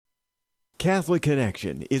Catholic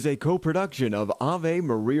Connection is a co-production of Ave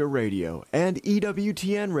Maria Radio and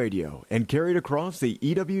EWTN Radio and carried across the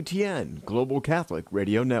EWTN Global Catholic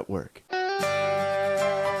Radio Network.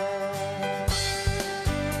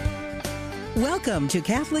 Welcome to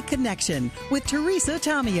Catholic Connection with Teresa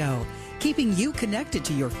Tomeo, keeping you connected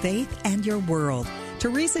to your faith and your world.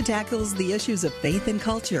 Teresa tackles the issues of faith and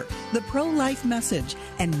culture, the pro-life message,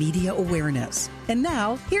 and media awareness. And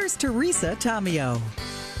now, here's Teresa Tomeo.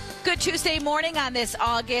 Good Tuesday morning on this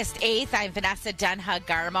August 8th. I'm Vanessa Denha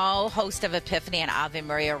Garmo, host of Epiphany and Ave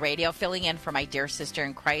Maria Radio, filling in for my dear sister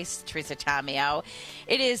in Christ, Teresa Tomeo.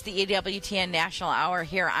 It is the EWTN National Hour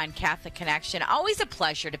here on Catholic Connection. Always a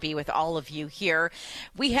pleasure to be with all of you here.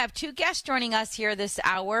 We have two guests joining us here this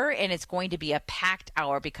hour, and it's going to be a packed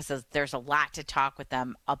hour because there's a lot to talk with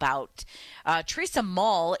them about. Teresa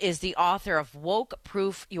Mull is the author of Woke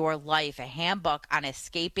Proof Your Life, a handbook on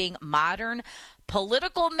escaping modern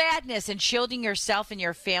political madness and shielding yourself and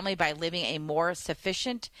your family by living a more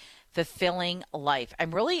sufficient, fulfilling life.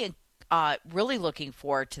 I'm really looking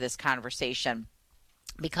forward to this conversation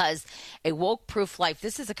because a woke-proof life,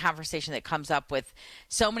 this is a conversation that comes up with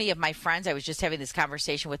so many of my friends. I was just having this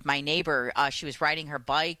conversation with my neighbor. She was riding her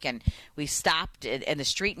bike, and we stopped in the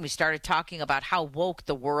street, and we started talking about how woke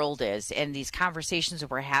the world is and these conversations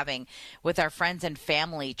that we're having with our friends and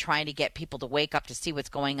family, trying to get people to wake up to see what's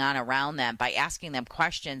going on around them by asking them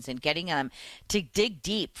questions and getting them to dig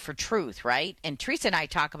deep for truth, right? And Teresa and I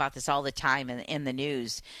talk about this all the time in the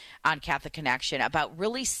news on Catholic Connection about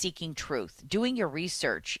really seeking truth, doing your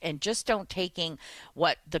research, and just don't taking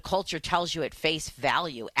what the culture tells you at face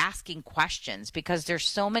value, asking questions, because there's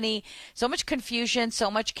so much confusion,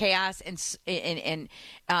 so much chaos, and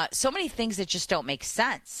so many things that just don't make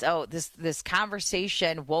sense. So this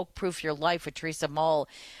conversation, Woke Proof Your Life with Teresa Mull,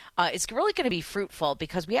 is really going to be fruitful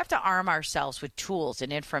because we have to arm ourselves with tools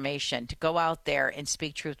and information to go out there and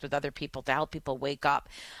speak truth with other people, to help people wake up.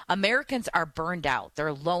 Americans are burned out.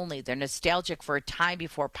 They're lonely. They're nostalgic for a time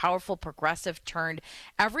before powerful progressive turned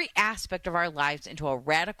every aspect of our lives into a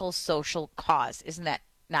radical social cause. Isn't that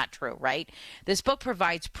not true, right? This book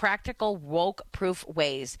provides practical, woke-proof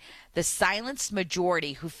ways the silenced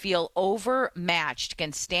majority who feel overmatched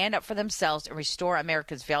can stand up for themselves and restore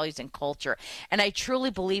America's values and culture. And I truly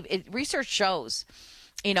believe it. Research shows,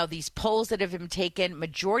 these polls that have been taken,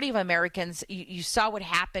 majority of Americans, you saw what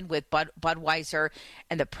happened with Budweiser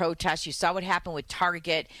and the protests. You saw what happened with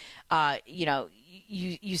Target.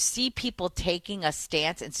 You see people taking a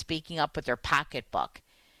stance and speaking up with their pocketbook.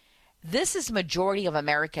 This is majority of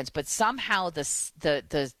Americans, but somehow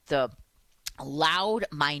the loud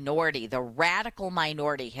minority, the radical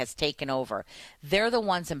minority has taken over. They're the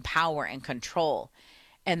ones in power and control,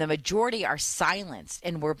 and the majority are silenced,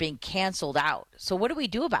 and we're being canceled out. So what do we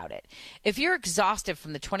do about it? If you're exhausted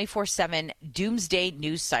from the 24/7 doomsday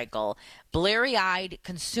news cycle, blurry-eyed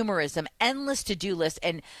consumerism, endless to-do lists,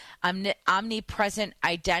 and omnipresent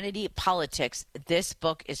identity politics, this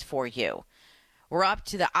book is for you. We're up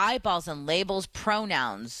to the eyeballs and labels,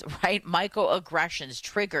 pronouns, right? Microaggressions,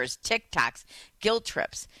 triggers, TikToks, guilt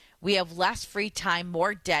trips. We have less free time,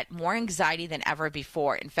 more debt, more anxiety than ever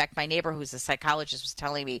before. In fact, my neighbor, who's a psychologist, was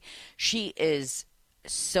telling me she is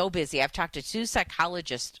so busy. I've talked to two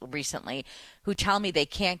psychologists recently who tell me they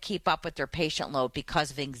can't keep up with their patient load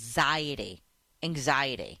because of anxiety.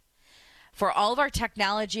 For all of our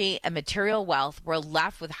technology and material wealth, we're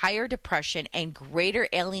left with higher depression and greater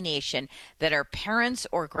alienation that our parents'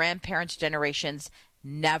 or grandparents' generations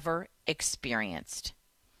never experienced.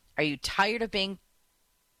 Are you tired of being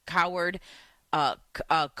cowered,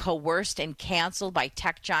 coerced, and canceled by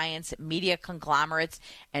tech giants, media conglomerates,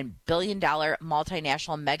 and billion-dollar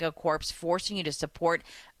multinational megacorps forcing you to support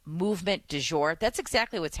movement du jour? That's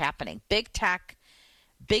exactly what's happening. Big tech,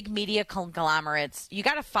 big media conglomerates, you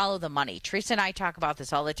got to follow the money. Teresa and I talk about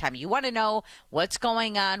this all the time. You want to know what's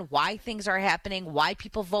going on, why things are happening, why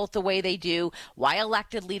people vote the way they do, why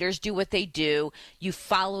elected leaders do what they do. You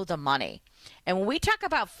follow the money. And when we talk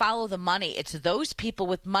about follow the money, it's those people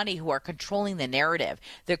with money who are controlling the narrative.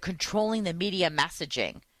 They're controlling the media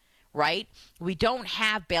messaging, right? We don't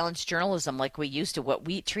have balanced journalism like we used to, what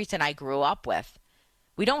Teresa and I grew up with.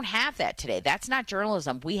 We don't have that today. That's not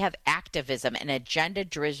journalism. We have activism and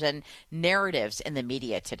agenda-driven narratives in the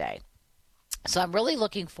media today. So I'm really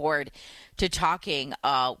looking forward to talking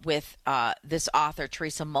with this author,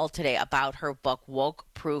 Teresa Mull, today about her book, Woke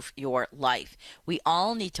Proof Your Life. We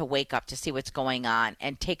all need to wake up to see what's going on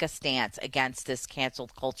and take a stance against this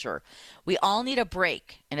canceled culture. We all need a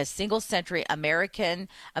break. In a single century, America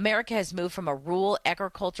has moved from a rural,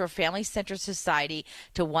 agricultural, family-centered society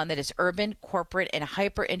to one that is urban, corporate, and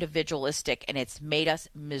hyper-individualistic, and it's made us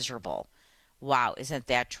miserable. Wow, isn't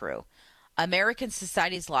that true? American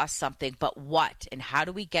society's lost something, but what? And how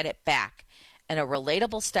do we get it back? In a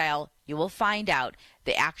relatable style, you will find out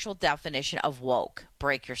the actual definition of woke.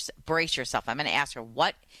 Brace yourself. I'm going to ask her,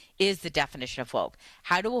 what is the definition of woke?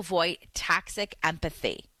 How to avoid toxic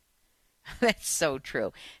empathy. That's so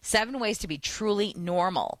true. 7 ways to be truly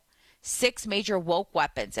normal. 6 major woke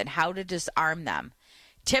weapons and how to disarm them.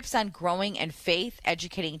 Tips on growing in faith,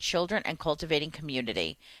 educating children, and cultivating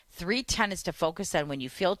community. 3 tenets to focus on when you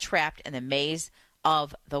feel trapped in the maze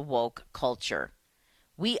of the woke culture.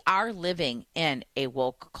 We are living in a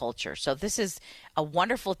woke culture. So this is a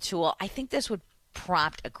wonderful tool. I think this would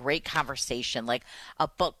prompt a great conversation, like a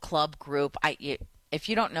book club group. If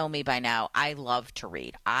you don't know me by now, I love to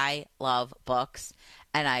read. I love books,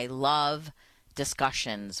 and I love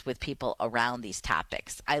discussions with people around these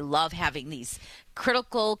topics. I love having these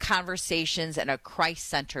critical conversations in a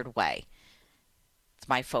Christ-centered way. It's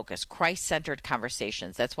my focus, Christ-centered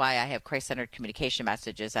conversations. That's why I have Christ-centered communication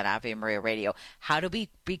messages on Ave Maria Radio. How do we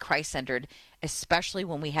be Christ-centered, especially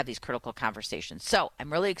when we have these critical conversations? So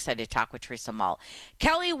I'm really excited to talk with Teresa Mull.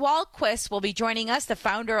 Kelly Wahlquist will be joining us, the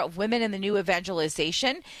founder of Women in the New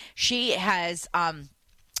Evangelization. She has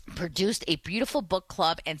produced a beautiful book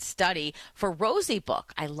club and study for Rosie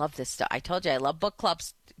Book. I love this stuff. I told you I love book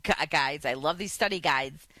clubs guides. I love these study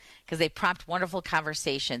guides because they prompt wonderful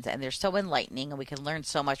conversations and they're so enlightening and we can learn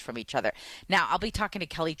so much from each other. Now, I'll be talking to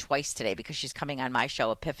Kelly twice today because she's coming on my show,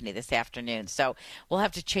 Epiphany, this afternoon. So we'll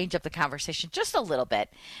have to change up the conversation just a little bit.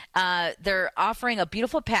 They're offering a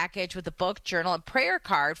beautiful package with a book, journal, and prayer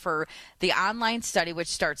card for the online study, which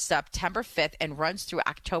starts September 5th and runs through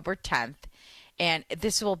October 10th. And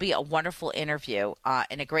this will be a wonderful interview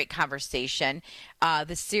and a great conversation.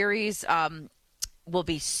 The series will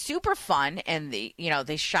be super fun, and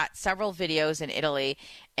they shot several videos in Italy,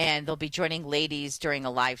 and they'll be joining ladies during a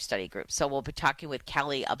live study group. So we'll be talking with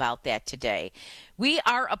Kelly about that today. We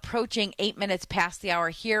are approaching 8 minutes past the hour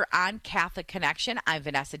here on Catholic Connection. I'm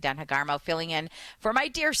Vanessa Denha Garmo, filling in for my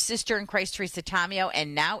dear sister in Christ, Teresa Tomeo,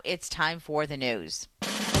 and now it's time for the news.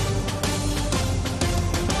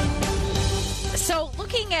 So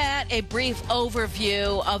looking at a brief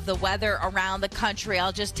overview of the weather around the country,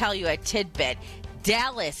 I'll just tell you a tidbit.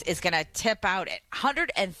 Dallas is going to tip out at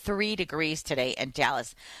 103 degrees today in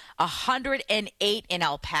Dallas, 108 in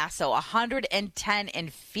El Paso, 110 in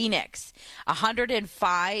Phoenix,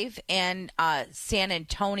 105 in San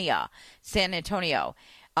Antonio.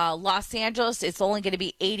 Los Angeles, it's only going to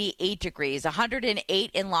be 88 degrees,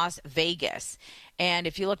 108 in Las Vegas. And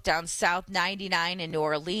if you look down south, 99 in New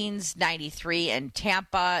Orleans, 93 in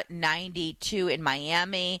Tampa, 92 in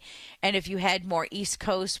Miami. And if you head more east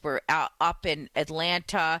coast, we're up in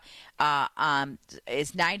Atlanta,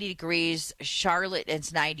 it's 90 degrees. Charlotte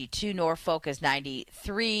is 92. Norfolk is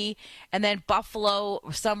 93. And then Buffalo,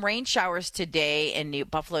 some rain showers today in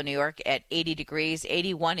Buffalo, New York at 80 degrees,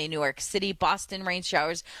 81 in New York City. Boston, rain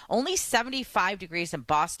showers, only 75 degrees in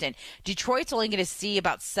Boston. Detroit's only going to see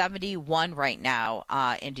about 71 right now.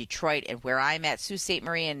 In Detroit, and where I'm at, Sault Ste.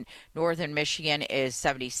 Marie in northern Michigan is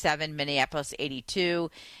 77, Minneapolis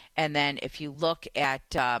 82, and then if you look at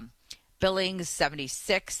Billings,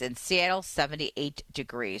 76, and Seattle 78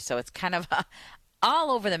 degrees. So it's kind of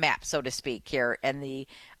all over the map, so to speak, here and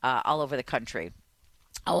all over the country.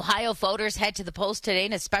 Ohio voters head to the polls today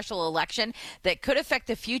in a special election that could affect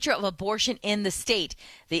the future of abortion in the state.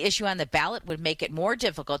 The issue on the ballot would make it more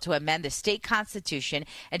difficult to amend the state constitution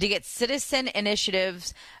and to get citizen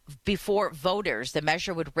initiatives before voters. The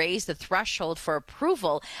measure would raise the threshold for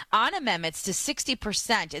approval on amendments to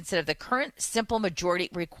 60% instead of the current simple majority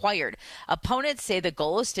required. Opponents say the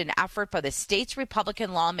goal is an effort by the state's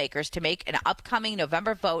Republican lawmakers to make an upcoming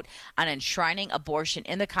November vote on enshrining abortion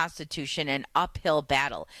in the Constitution an uphill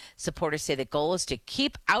battle. Supporters say the goal is to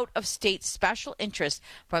keep out-of-state special interests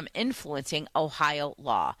from influencing Ohio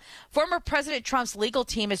law. Former President Trump's legal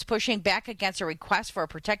team is pushing back against a request for a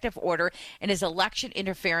protective order in his election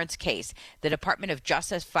interference case. The Department of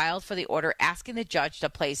Justice filed for the order asking the judge to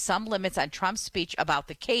place some limits on Trump's speech about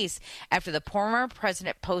the case after the former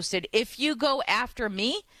president posted, "If you go after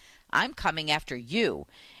me, I'm coming after you."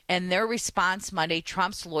 In their response Monday,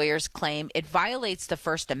 Trump's lawyers claim it violates the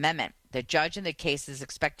First Amendment. The judge in the case is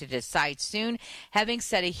expected to decide soon, having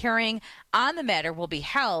said a hearing on the matter will be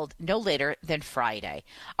held no later than Friday.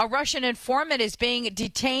 A Russian informant is being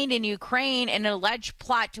detained in Ukraine in an alleged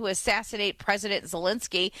plot to assassinate President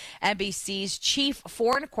Zelensky. NBC's chief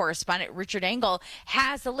foreign correspondent Richard Engel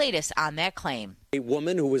has the latest on that claim. A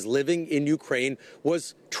woman who was living in Ukraine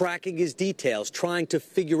was tracking his details, trying to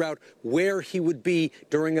figure out where he would be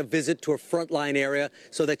during a visit to a frontline area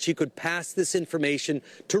so that she could pass this information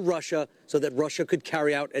to Russia Russia so that Russia could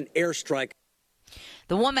carry out an airstrike.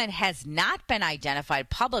 The woman has not been identified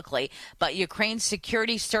publicly, but Ukraine's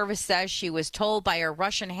security service says she was told by her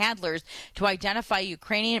Russian handlers to identify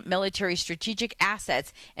Ukrainian military strategic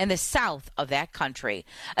assets in the south of that country.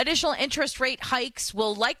 Additional interest rate hikes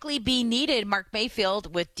will likely be needed. Mark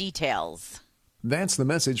Mayfield with details. That's the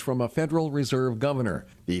message from a Federal Reserve governor.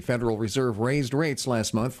 The Federal Reserve raised rates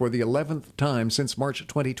last month for the 11th time since March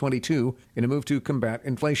 2022 in a move to combat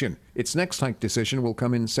inflation. Its next hike decision will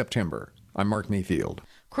come in September. I'm Mark Mayfield.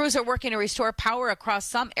 Crews are working to restore power across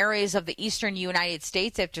some areas of the eastern United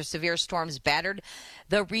States after severe storms battered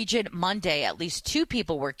the region Monday. At least 2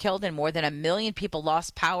 people were killed and more than 1 million people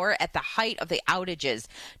lost power at the height of the outages.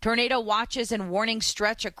 Tornado watches and warnings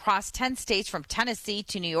stretch across 10 states from Tennessee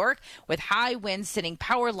to New York, with high winds sending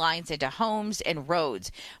power lines into homes and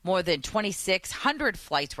roads. More than 2,600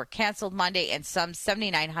 flights were canceled Monday and some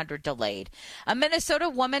 7,900 delayed. A Minnesota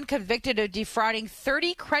woman convicted of defrauding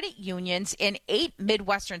 30 credit unions in 8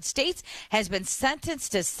 Midwestern states has been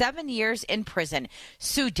sentenced to 7 years in prison.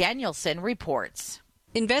 Sue Danielson reports.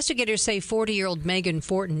 Investigators say 40-year-old Megan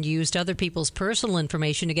Fortin used other people's personal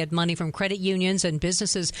information to get money from credit unions and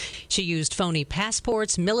businesses. She used phony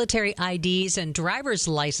passports, military IDs, and driver's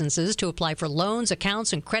licenses to apply for loans,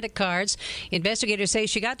 accounts, and credit cards. Investigators say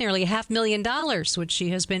she got nearly $500,000, which she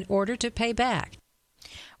has been ordered to pay back.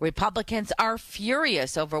 Republicans are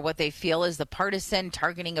furious over what they feel is the partisan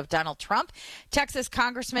targeting of Donald Trump. Texas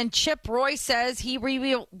Congressman Chip Roy says he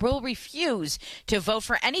will refuse to vote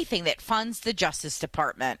for anything that funds the Justice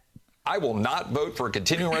Department. I will not vote for a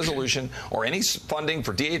continuing resolution or any funding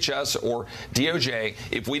for DHS or DOJ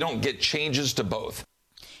if we don't get changes to both.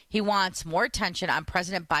 He wants more attention on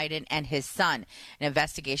President Biden and his son. An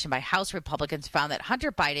investigation by House Republicans found that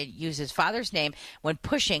Hunter Biden used his father's name when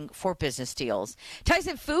pushing for business deals.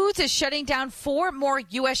 Tyson Foods is shutting down 4 more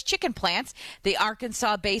U.S. chicken plants. The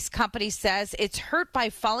Arkansas-based company says it's hurt by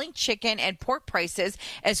falling chicken and pork prices,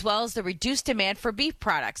 as well as the reduced demand for beef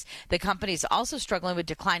products. The company is also struggling with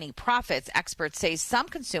declining profits. Experts say some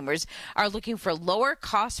consumers are looking for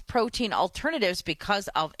lower-cost protein alternatives because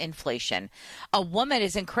of inflation. A woman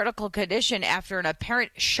is in critical condition after an apparent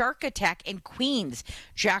shark attack in Queens.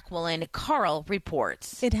 Jacqueline Carl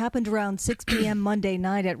reports. It happened around 6 p.m. Monday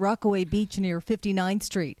night at Rockaway Beach near 59th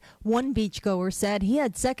Street. One beachgoer said he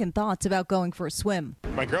had second thoughts about going for a swim.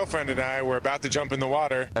 My girlfriend and I were about to jump in the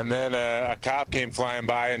water, and then a cop came flying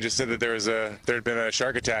by and just said that there had been a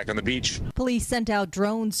shark attack on the beach. Police sent out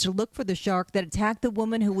drones to look for the shark that attacked the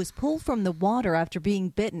woman who was pulled from the water after being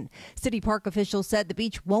bitten. City Park officials said the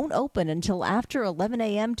beach won't open until after 11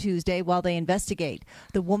 a.m. Tuesday while they investigate.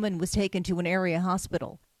 The woman was taken to an area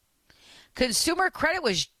hospital. Consumer credit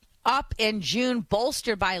was up in June,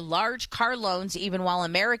 bolstered by large car loans, even while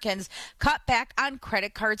Americans cut back on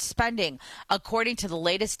credit card spending. According to the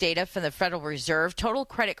latest data from the Federal Reserve, total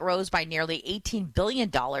credit rose by nearly $18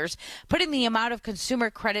 billion, putting the amount of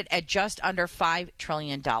consumer credit at just under $5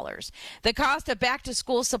 trillion. The cost of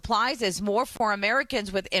back-to-school supplies is more for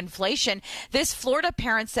Americans with inflation. This Florida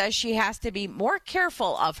parent says she has to be more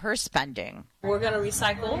careful of her spending. We're going to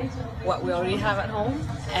recycle what we already have at home,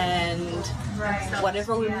 and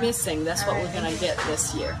whatever we're missing, that's what we're going to get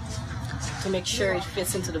this year to make sure it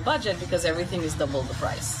fits into the budget, because everything is double the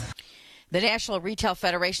price. The National Retail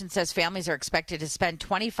Federation says families are expected to spend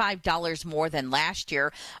 $25 more than last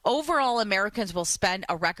year. Overall, Americans will spend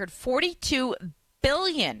a record $42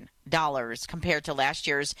 billion compared to last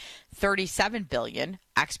year's $37 billion.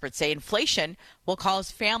 Experts say inflation will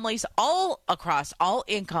cause families all across all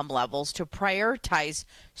income levels to prioritize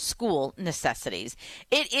school necessities.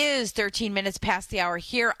 It is 13 minutes past the hour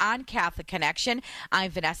here on Catholic Connection.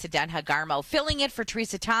 I'm Vanessa Denha Garmo, filling in for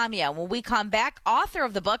Teresa Tamia. When we come back, author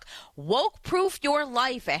of the book, Woke Proof Your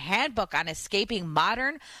Life, a handbook on escaping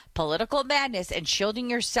modern political madness and shielding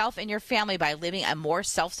yourself and your family by living a more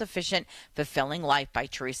self-sufficient, fulfilling life, by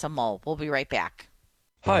Teresa Mull. We'll be right back.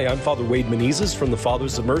 Hi, I'm Father Wade Menezes from the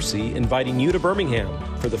Fathers of Mercy, inviting you to Birmingham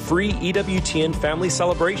for the free EWTN Family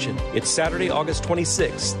Celebration. It's Saturday, August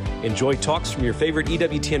 26th. Enjoy talks from your favorite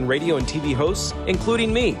EWTN radio and TV hosts,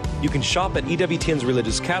 including me. You can shop at EWTN's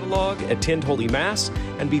religious catalog, attend Holy Mass,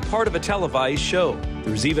 and be part of a televised show.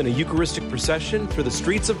 There's even a Eucharistic procession through the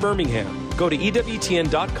streets of Birmingham. Go to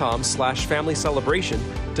EWTN.com/family celebration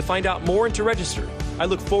to find out more and to register. I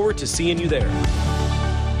look forward to seeing you there.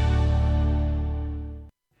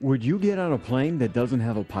 Would you get on a plane that doesn't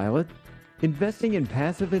have a pilot? Investing in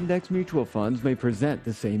passive index mutual funds may present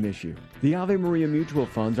the same issue. The Ave Maria mutual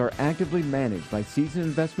funds are actively managed by seasoned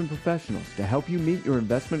investment professionals to help you meet your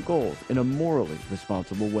investment goals in a morally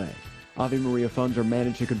responsible way. Ave Maria funds are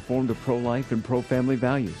managed to conform to pro-life and pro-family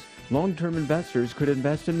values. Long-term investors could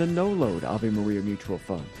invest in the no-load Ave Maria Mutual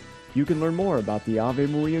Funds. You can learn more about the Ave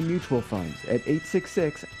Maria Mutual Funds at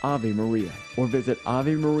 866-AVE-MARIA or visit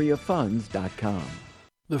AveMariaFunds.com.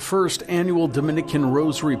 The first annual Dominican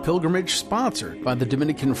Rosary Pilgrimage, sponsored by the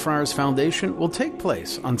Dominican Friars Foundation, will take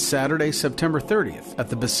place on Saturday, September 30th at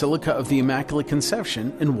the Basilica of the Immaculate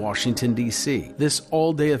Conception in Washington, D.C. This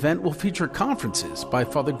all-day event will feature conferences by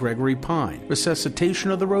Father Gregory Pine,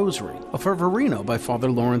 Resuscitation of the Rosary, a Fervorino by Father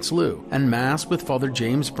Lawrence Liu, and Mass with Father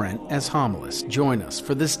James Brent as homilist. Join us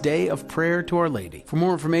for this day of prayer to Our Lady. For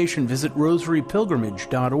more information, visit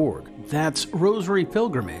rosarypilgrimage.org. That's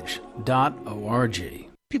rosarypilgrimage.org.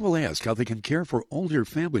 People ask how they can care for older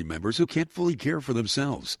family members who can't fully care for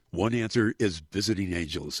themselves. One answer is Visiting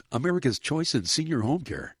Angels, America's choice in senior home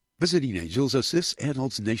care. Visiting Angels assists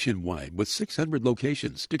adults nationwide with 600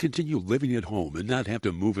 locations to continue living at home and not have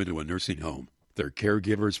to move into a nursing home. Their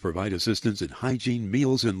caregivers provide assistance in hygiene,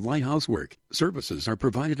 meals, and light housework. Services are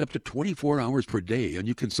provided up to 24 hours per day, and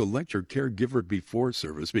you can select your caregiver before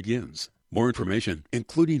service begins. More information,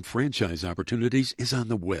 including franchise opportunities, is on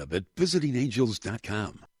the web at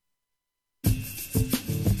visitingangels.com.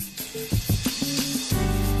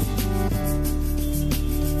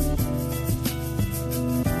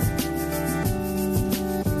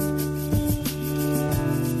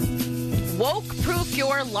 Woke Proof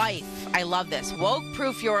Your Life. I love this. Woke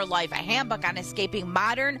Proof Your Life, a handbook on escaping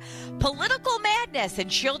modern political madness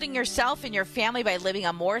and shielding yourself and your family by living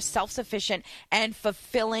a more self-sufficient and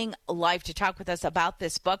fulfilling life. To talk with us about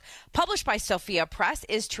this book, published by Sophia Press,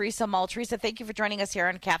 is Teresa Mull. Teresa, thank you for joining us here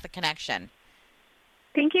on Catholic Connection.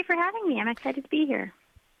 Thank you for having me. I'm excited to be here.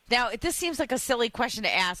 Now, this seems like a silly question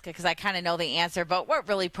to ask because I kind of know the answer, but what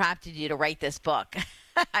really prompted you to write this book?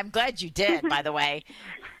 I'm glad you did, by the way.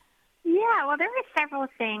 Yeah, well, there were several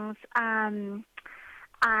things.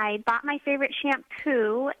 I bought my favorite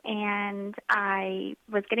shampoo, and I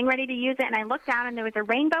was getting ready to use it, and I looked down, and there was a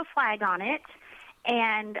rainbow flag on it.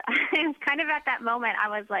 And it was kind of at that moment I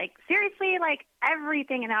was like, seriously, like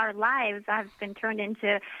everything in our lives has been turned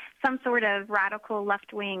into some sort of radical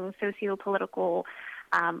left-wing socio-political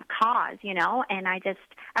cause, you know, and I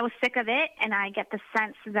was sick of it, and I get the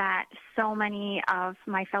sense that so many of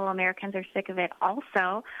my fellow Americans are sick of it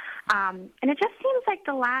also. And it just seems like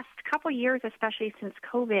the last couple years, especially since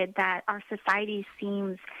COVID, that our society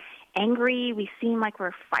seems angry. We seem like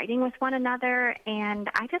we're fighting with one another, and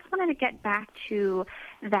I just wanted to get back to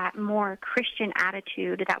that more Christian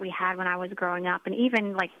attitude that we had when I was growing up, and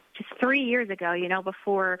even like just 3 years ago, you know,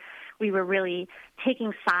 before we were really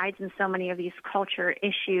taking sides in so many of these culture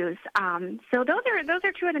issues. So those are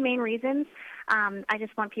two of the main reasons. I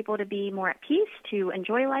just want people to be more at peace, to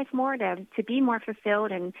enjoy life more, to be more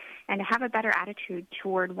fulfilled, and to have a better attitude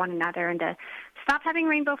toward one another, and to stop having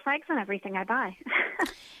rainbow flags on everything I buy.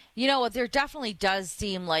 You know, there definitely does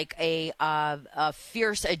seem like a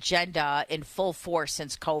fierce agenda in full force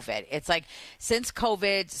since COVID. It's like since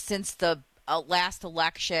COVID, since the last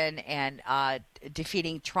election and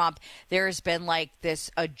defeating Trump, there has been like this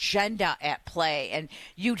agenda at play. And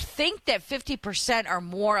you'd think that 50% or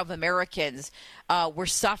more of Americans were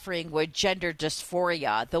suffering with gender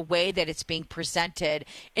dysphoria, the way that it's being presented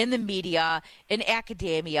in the media, in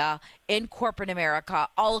academia, in corporate America,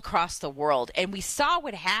 all across the world. And we saw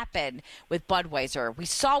what happened with Budweiser. We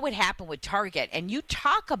saw what happened with Target. And you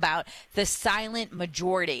talk about the silent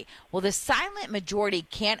majority. Well, the silent majority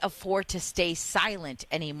can't afford to stay silent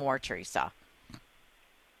anymore, Teresa.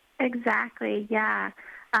 Exactly, yeah.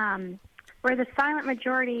 We're the silent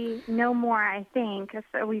majority no more, I think.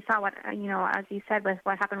 So we saw what, you know, as you said, with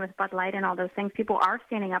what happened with Bud Light and all those things. People are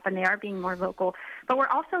standing up and they are being more vocal. But we're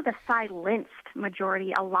also the silenced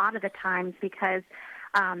majority a lot of the times because,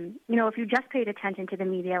 you know, if you just paid attention to the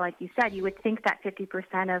media, like you said, you would think that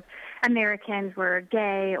 50% of Americans were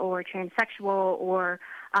gay or transsexual or,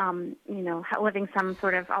 you know, living some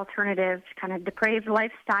sort of alternative kind of depraved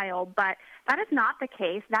lifestyle. But that is not the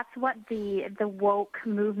case. That's what the woke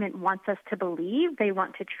movement wants us to believe. They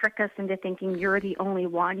want to trick us into thinking you're the only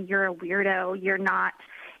one, you're a weirdo, you're not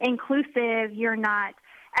inclusive, you're not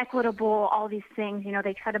equitable, all these things. You know,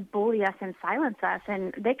 they try to bully us and silence us,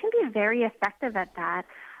 and they can be very effective at that.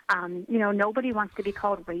 You know, nobody wants to be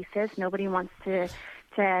called racist. Nobody wants to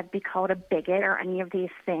be called a bigot or any of these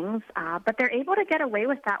things. But they're able to get away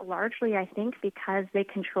with that largely, I think, because they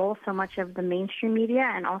control so much of the mainstream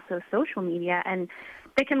media and also social media. And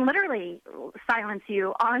they can literally silence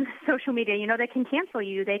you on social media. You know, they can cancel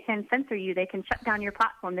you. They can censor you. They can shut down your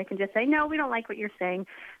platform. They can just say, no, we don't like what you're saying.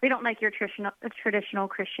 We don't like your traditional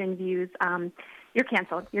Christian views. you're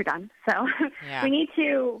canceled. You're done. So Yeah. we need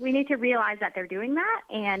to realize that they're doing that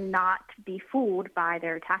and not be fooled by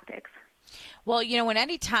their tactics. Well, when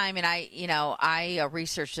any time, and I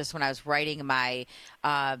researched this when I was writing my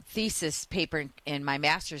thesis paper in my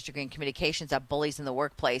master's degree in communications of bullies in the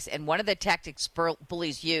workplace. And one of the tactics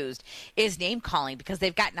bullies used is name calling because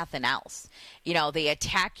they've got nothing else. They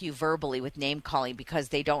attack you verbally with name calling because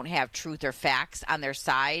they don't have truth or facts on their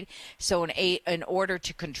side. So in order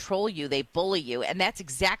to control you, they bully you. And that's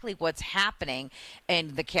exactly what's happening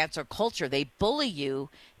in the cancel culture. They bully you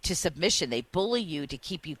to submission. They bully you to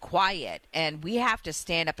keep you quiet. And we have to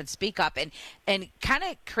stand up and speak up and kind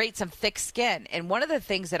of create some thick skin. And one of the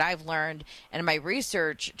things that I've learned in my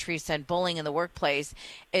research, Teresa, and bullying in the workplace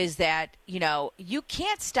is that, you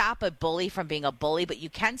can't stop a bully from being a bully, but you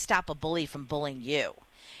can stop a bully from bullying you.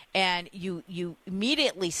 And you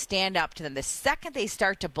immediately stand up to them. The second they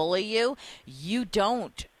start to bully you, you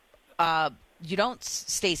don't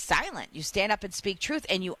stay silent. You stand up and speak truth,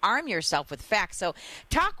 and you arm yourself with facts. So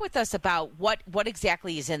talk with us about what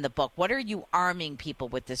exactly is in the book. What are you arming people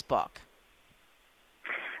with this book?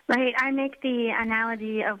 Right. I make the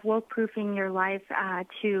analogy of woke-proofing your life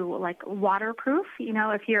to like waterproof.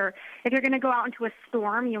 If you're going to go out into a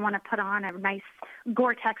storm, you want to put on a nice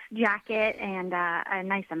Gore-Tex jacket and a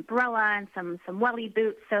nice umbrella and some welly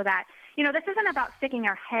boots so that this isn't about sticking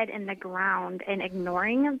our head in the ground and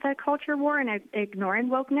ignoring the culture war and ignoring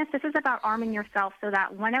wokeness. This is about arming yourself so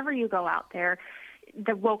that whenever you go out there,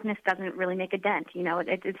 the wokeness doesn't really make a dent.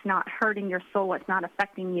 It's not hurting your soul. It's not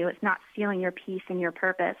affecting you. It's not stealing your peace and your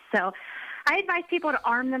purpose. So I advise people to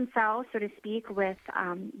arm themselves, so to speak, with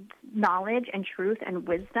knowledge and truth and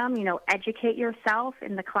wisdom. Educate yourself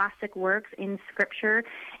in the classic works, in Scripture,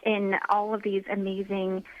 in all of these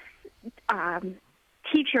amazing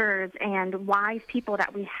teachers and wise people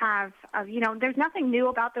that we have. There's nothing new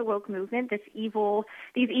about the woke movement. These evil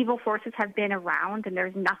forces have been around, and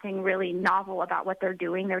there's nothing really novel about what they're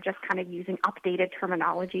doing. They're just kind of using updated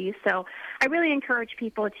terminology. So I really encourage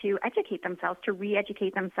people to educate themselves, to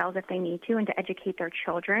re-educate themselves if they need to, and to educate their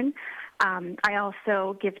children. I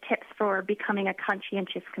also give tips for becoming a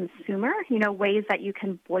conscientious consumer, ways that you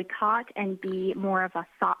can boycott and be more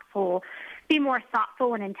thoughtful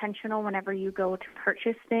and intentional whenever you go to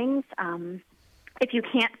purchase things. If you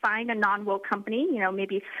can't find a non-woke company,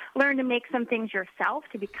 maybe learn to make some things yourself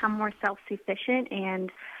to become more self-sufficient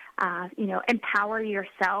and, empower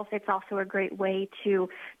yourself. It's also a great way to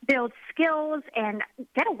build skills and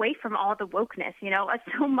get away from all the wokeness.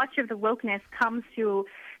 So much of the wokeness comes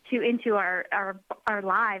into our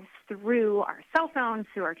lives through our cell phones,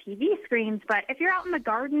 through our TV screens. But if you're out in the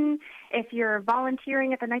garden, if you're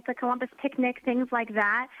volunteering at the Knights of Columbus picnic, things like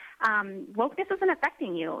that, wokeness isn't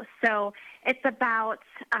affecting you. So it's about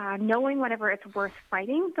knowing whenever it's worth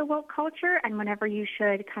fighting the woke culture and whenever you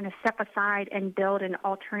should kind of step aside and build an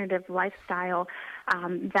alternative lifestyle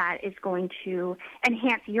that is going to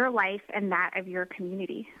enhance your life and that of your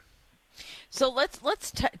community. So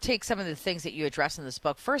let's take some of the things that you address in this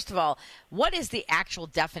book. First of all, what is the actual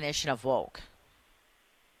definition of woke?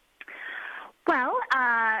 Well,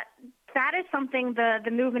 that is something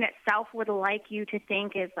the movement itself would like you to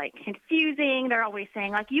think is like confusing. They're always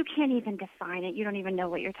saying like you can't even define it. You don't even know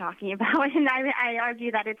what you're talking about. And I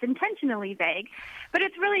argue that it's intentionally vague, but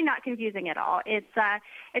it's really not confusing at all.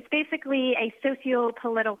 It's basically a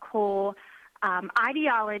socio-political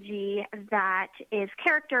ideology that is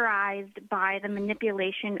characterized by the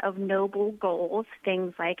manipulation of noble goals,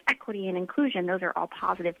 things like equity and inclusion. Those are all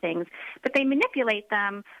positive things, but they manipulate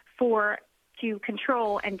them to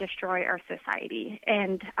control and destroy our society.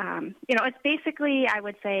 And, it's basically, I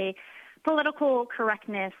would say, political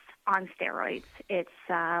correctness on steroids. It's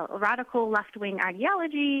radical left-wing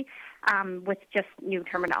ideology with just new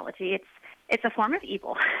terminology. It's a form of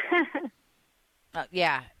evil.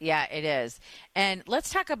 Yeah, it is. And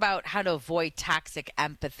let's talk about how to avoid toxic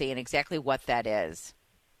empathy and exactly what that is.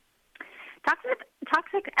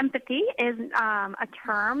 Toxic empathy is a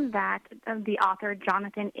term that the author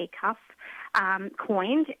Jonathan Acuff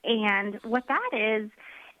coined, and what that is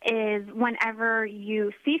whenever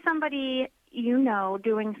you see somebody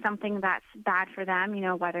doing something that's bad for them,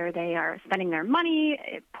 whether they are spending their money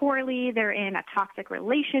poorly, they're in a toxic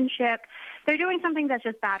relationship, they're doing something that's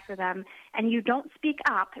just bad for them, and you don't speak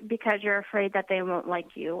up because you're afraid that they won't like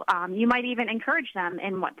you. You might even encourage them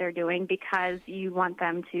in what they're doing because you want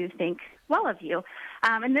them to think well of you.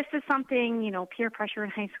 And this is something, peer pressure in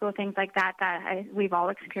high school, things like that we've all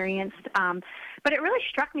experienced. But it really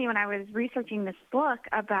struck me when I was researching this book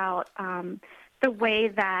about the way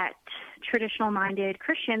that traditional-minded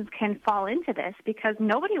Christians can fall into this, because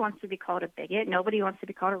nobody wants to be called a bigot. Nobody wants to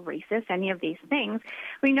be called a racist, any of these things.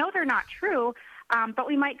 We know they're not true, but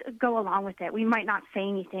we might go along with it. We might not say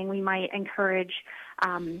anything. We might encourage,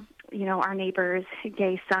 our neighbor's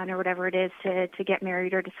gay son or whatever it is to get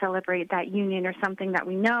married or to celebrate that union or something that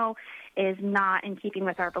we know is not in keeping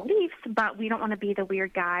with our beliefs, but we don't want to be the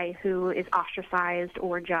weird guy who is ostracized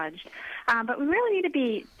or judged. But we really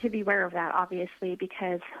need to be aware of that, obviously,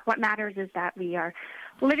 because what matters is that we are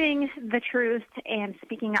living the truth and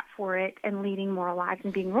speaking up for it and leading moral lives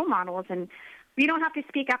and being role models. And we don't have to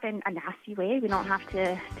speak up in a nasty way. We don't have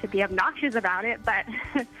to be obnoxious about it, but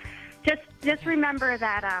just remember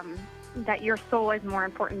that that your soul is more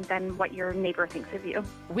important than what your neighbor thinks of you.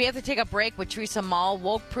 We have to take a break with Teresa Mall,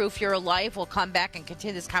 Woke Proof Your Life. We'll come back and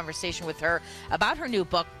continue this conversation with her about her new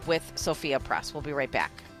book with Sophia Press. We'll be right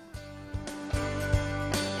back.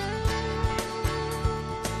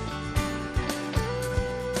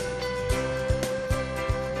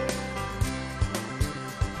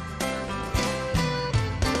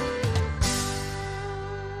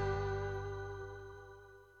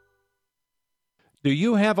 Do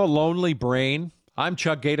you have a lonely brain? I'm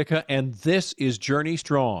Chuck Gatica, and this is Journey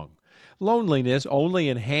Strong. Loneliness, only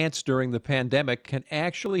enhanced during the pandemic, can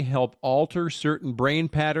actually help alter certain brain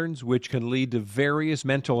patterns, which can lead to various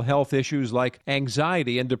mental health issues like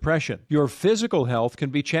anxiety and depression. Your physical health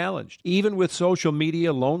can be challenged. Even with social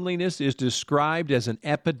media, loneliness is described as an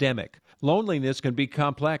epidemic. Loneliness can be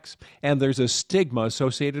complex, and there's a stigma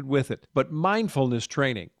associated with it. But mindfulness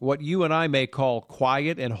training, what you and I may call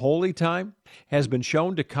quiet and holy time, has been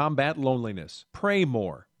shown to combat loneliness. Pray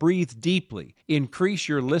more, breathe deeply, increase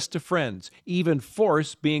your list of friends, even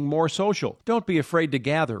force being more social. Don't be afraid to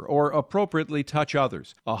gather or appropriately touch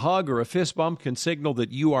others. A hug or a fist bump can signal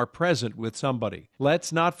that you are present with somebody.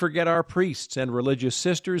 Let's not forget our priests and religious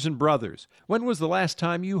sisters and brothers. When was the last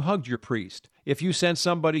time you hugged your priest? If you sense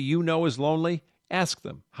somebody you know is lonely, ask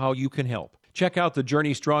them how you can help. Check out the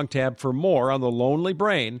Journey Strong tab for more on the lonely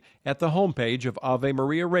brain at the homepage of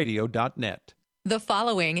AveMariaRadio.net. The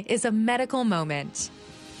following is a medical moment.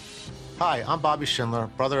 Hi, I'm Bobby Schindler,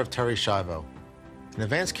 brother of Terry Schiavo. An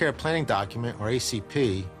Advanced Care Planning Document, or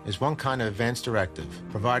ACP, is one kind of advance directive,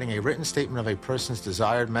 providing a written statement of a person's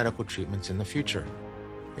desired medical treatments in the future.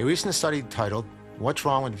 A recent study titled, What's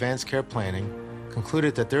Wrong with Advanced Care Planning,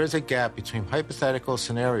 concluded that there is a gap between hypothetical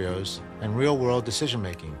scenarios and real-world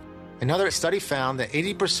decision-making. Another study found that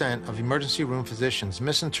 80% of emergency room physicians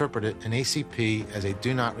misinterpreted an ACP as a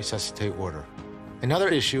do not resuscitate order. Another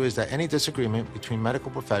issue is that any disagreement between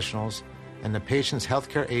medical professionals and the patient's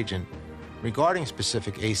healthcare agent regarding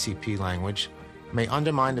specific ACP language may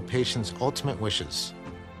undermine the patient's ultimate wishes.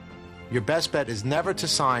 Your best bet is never to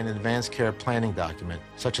sign an advanced care planning document,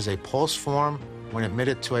 such as a PULSE form when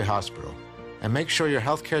admitted to a hospital. And make sure your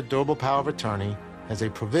healthcare durable power of attorney has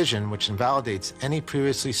a provision which invalidates any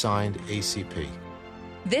previously signed ACP.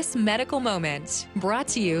 This medical moment brought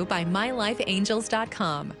to you by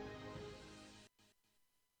MyLifeAngels.com.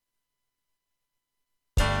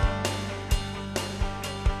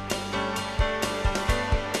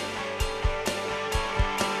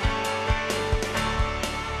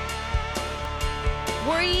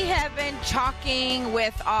 We have been talking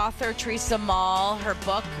with author Teresa Mall. Her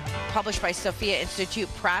book, published by Sophia Institute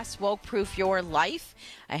Press, Woke Proof Your Life,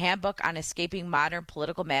 a handbook on escaping modern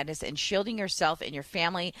political madness and shielding yourself and your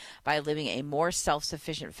family by living a more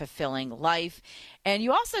self-sufficient, fulfilling life. And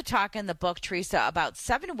you also talk in the book, Teresa, about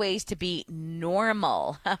 7 ways to be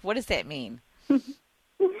normal. What does that mean?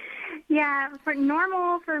 Yeah, for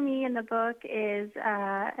normal for me in the book is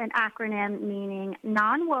an acronym meaning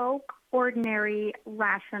non-woke, ordinary,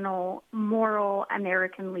 rational, moral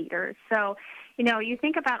American leaders. So, you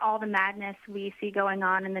think about all the madness we see going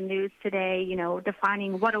on in the news today,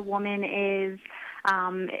 defining what a woman is,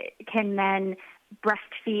 can men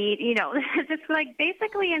breastfeed, just like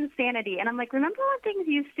basically insanity. And I'm like, remember when things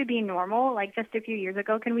used to be normal, like just a few years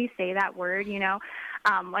ago? Can we say that word,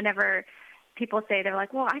 whenever people say, they're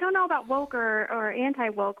like, well, I don't know about woke or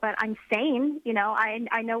anti-woke, but I'm sane,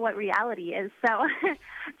 I know what reality is. So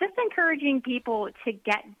just encouraging people to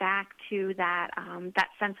get back to that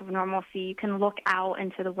sense of normalcy. You can look out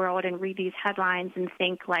into the world and read these headlines and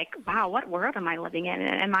think like, wow, what world am I living in?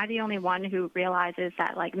 And am I the only one who realizes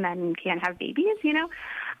that like men can't have babies,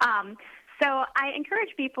 So I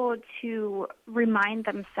encourage people to remind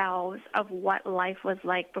themselves of what life was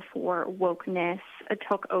like before wokeness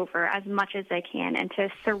took over as much as they can, and to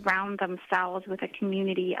surround themselves with a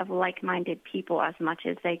community of like-minded people as much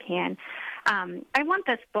as they can. I want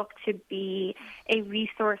this book to be a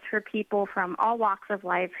resource for people from all walks of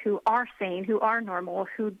life who are sane, who are normal,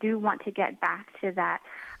 who do want to get back to that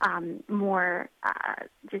more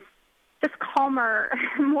just calmer,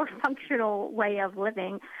 more functional way of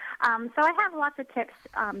living. So I have lots of tips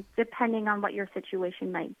depending on what your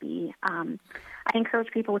situation might be. I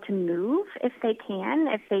encourage people to move if they can,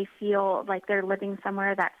 if they feel like they're living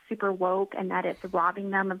somewhere that's super woke and that it's robbing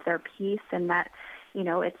them of their peace and that, you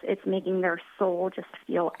know, it's making their soul just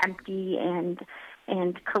feel empty and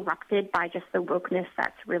corrupted by just the wokeness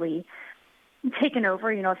that's really taken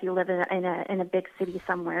over. You know, if you live in a big city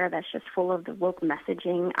somewhere that's just full of the woke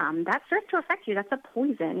messaging, that starts to affect you. That's a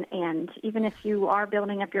poison. And even if you are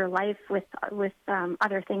building up your life with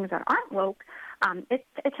other things that aren't woke, it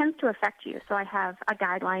tends to affect you. So I have a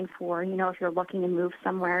guideline for, you know, if you're looking to move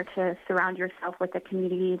somewhere, to surround yourself with a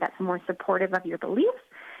community that's more supportive of your beliefs,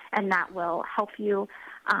 and that will help you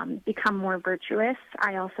become more virtuous.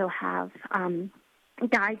 I also have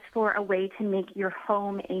guides for a way to make your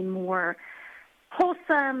home a more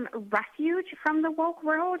wholesome refuge from the woke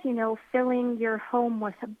world, you know, filling your home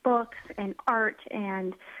with books and art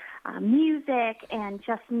and music, and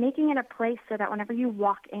just making it a place so that whenever you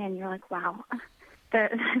walk in, you're like, wow,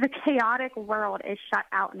 the chaotic world is shut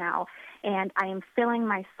out now, and I am filling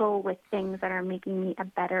my soul with things that are making me a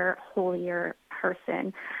better, holier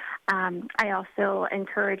person. I also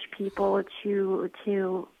encourage people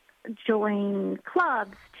to join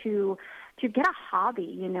clubs, to get a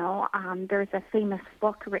hobby, you know. There's a famous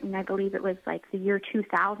book written, I believe it was like the year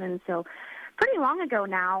 2000, so pretty long ago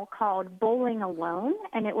now, called Bowling Alone,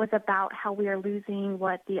 and it was about how we are losing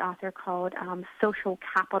what the author called social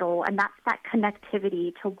capital, and that's that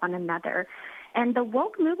connectivity to one another. And the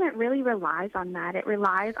woke movement really relies on that. It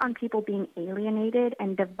relies on people being alienated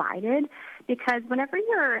and divided, because whenever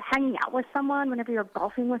you're hanging out with someone, whenever you're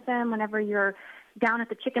golfing with them, whenever you're down at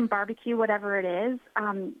the chicken barbecue, whatever it is,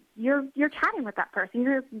 you're chatting with that person.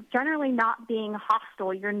 You're generally not being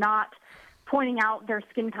hostile. You're not pointing out their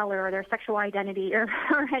skin color or their sexual identity or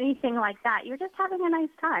anything like that. You're just having a nice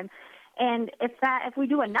time. And if we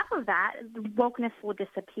do enough of that, wokeness will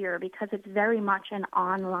disappear, because it's very much an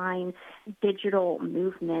online digital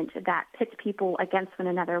movement that pits people against one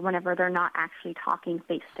another whenever they're not actually talking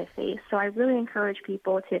face to face. So I really encourage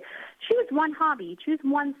people to choose one hobby, choose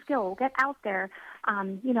one skill, get out there.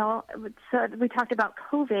 You know, so we talked about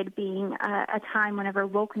COVID being a time whenever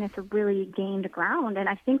wokeness really gained ground, and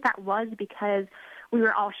I think that was because we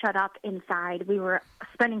were all shut up inside. We were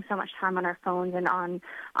spending so much time on our phones and on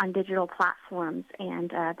digital platforms,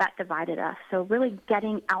 and that divided us. So really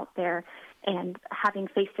getting out there and having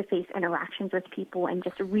face-to-face interactions with people and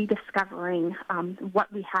just rediscovering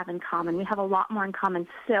what we have in common. We have a lot more in common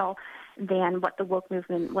still than what the woke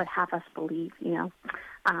movement would have us believe, you know.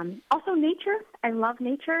 Also, nature. I love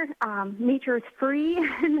nature. Nature is free,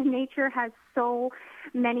 and nature has so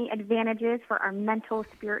many advantages for our mental,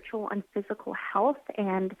 spiritual, and physical health.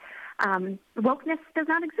 And wokeness does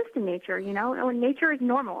not exist in nature, you know. Nature is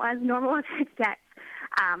normal as it gets.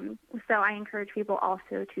 So I encourage people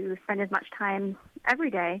also to spend as much time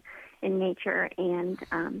every day in nature. And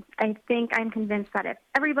I'm convinced that if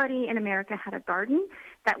everybody in America had a garden,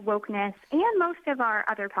 that wokeness and most of our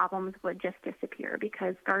other problems would just disappear,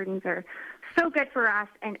 because gardens are so good for us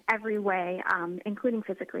in every way, including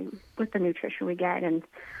physically with the nutrition we get. And,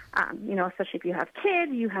 you know, especially if you have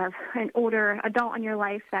kids, you have an older adult in your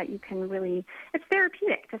life, that you can really, it's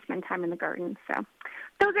therapeutic to spend time in the garden. So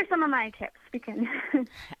those are some of my tips.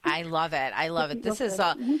 I love it. I love it.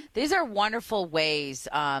 These are wonderful ways,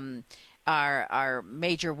 our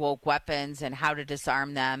major woke weapons, and how to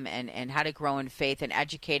disarm them, and how to grow in faith and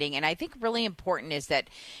educating. And I think really important is that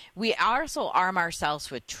we also arm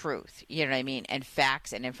ourselves with truth, you know what I mean, and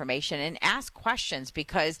facts and information, and ask questions,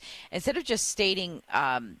 because instead of just stating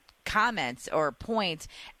comments or points,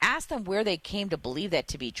 ask them where they came to believe that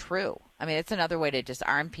to be true. I mean, it's another way to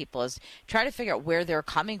disarm people, is try to figure out where they're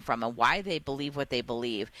coming from and why they believe what they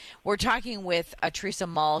believe. We're talking with Teresa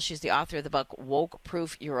Mull. She's the author of the book Woke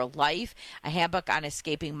Proof Your Life, a handbook on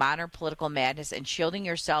escaping modern political madness and shielding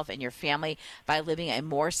yourself and your family by living a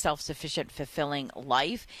more self-sufficient, fulfilling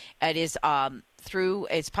life. It is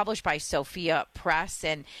it's published by Sophia Press.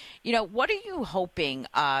 And, you know, what are you hoping,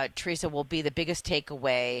 Teresa, will be the biggest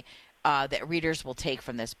takeaway that readers will take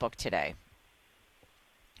from this book today?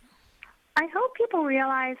 I hope people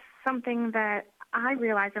realize something that I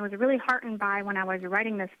realized and was really heartened by when I was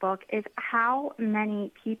writing this book, is how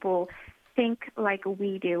many people think like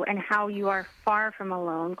we do and how you are far from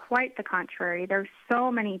alone. Quite the contrary. There's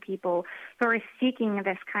so many people who are seeking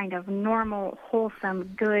this kind of normal,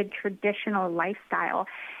 wholesome, good, traditional lifestyle.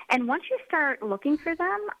 And once you start looking for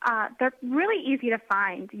them, they're really easy to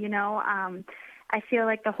find, I feel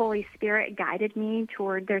like the Holy Spirit guided me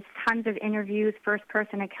toward, there's tons of interviews,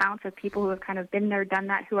 first-person accounts of people who have kind of been there, done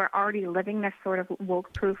that, who are already living this sort of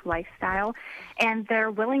woke-proof lifestyle, and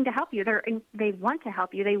they're willing to help you. They want to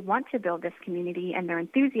help you. They want to build this community, and they're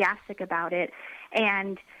enthusiastic about it.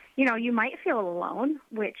 And, you might feel alone,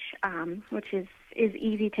 which is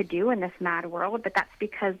easy to do in this mad world, but that's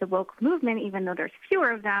because the woke movement, even though there's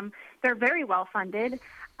fewer of them, they're very well-funded.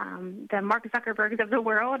 The Mark Zuckerbergs of the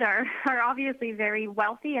world are obviously very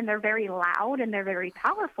wealthy, and they're very loud, and they're very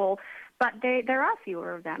powerful, but there are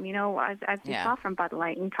fewer of them, as you saw from Bud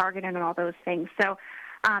Light and Target and all those things. So,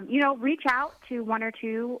 reach out to one or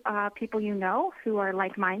two people who are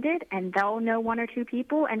like-minded, and they'll know one or two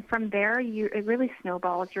people, and from there, it really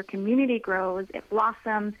snowballs. Your community grows, it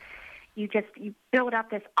blossoms. You build up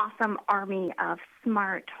this awesome army of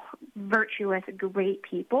smart, virtuous, great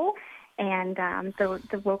people, and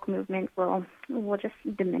the woke movement will just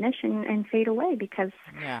diminish and fade away because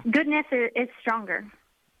goodness is stronger.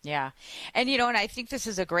 Yeah. And, and I think this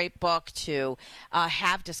is a great book to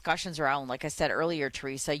have discussions around. Like I said earlier,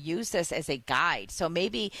 Teresa, use this as a guide. So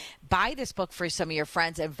maybe buy this book for some of your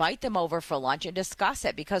friends, invite them over for lunch and discuss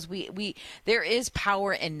it, because there is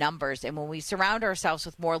power in numbers. And when we surround ourselves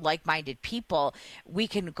with more like-minded people, we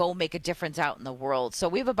can go make a difference out in the world. So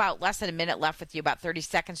we have about less than a minute left with you, about 30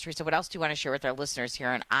 seconds, Teresa. What else do you want to share with our listeners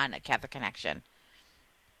here on Catholic Connection?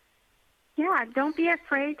 Yeah, don't be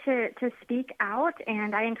afraid to speak out,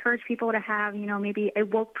 and I encourage people to have, maybe a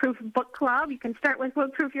woke-proof book club. You can start with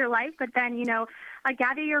Woke-Proof Your Life, but then,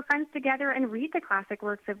 gather your friends together and read the classic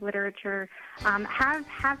works of literature.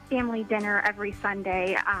 Have family dinner every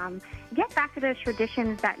Sunday. Get back to those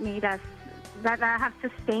traditions that made us, that have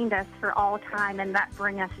sustained us for all time and that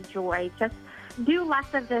bring us joy. Just do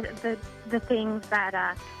less of the things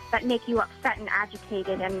that make you upset and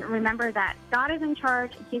agitated, and remember that God is in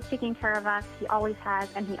charge. He's taking care of us. He always has,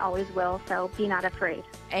 and he always will, so be not afraid.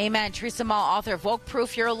 Amen. Teresa Mall, author of Woke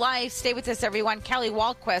Proof Your Life. Stay with us, everyone. Kelly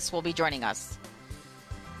Wahlquist will be joining us.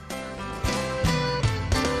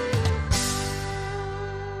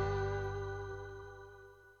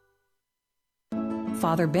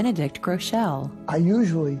 Father Benedict Groeschel. I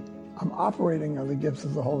usually am operating on the gifts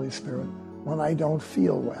of the Holy Spirit when I don't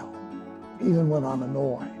feel well, even when I'm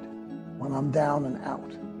annoyed, when I'm down and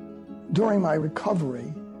out. During my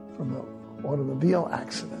recovery from the automobile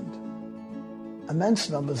accident, immense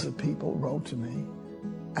numbers of people wrote to me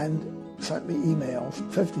and sent me emails,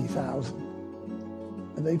 50,000.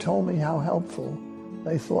 And they told me how helpful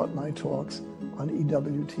they thought my talks on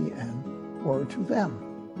EWTN were to them.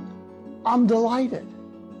 I'm delighted,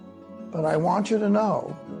 but I want you to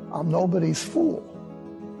know I'm nobody's fool.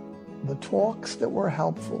 The talks that were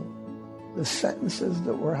helpful, the sentences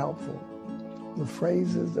that were helpful, the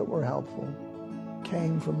phrases that were helpful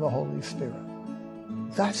came from the Holy Spirit.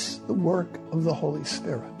 That's the work of the Holy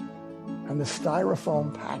Spirit. And the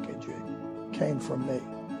styrofoam packaging came from me.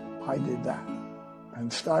 I did that. And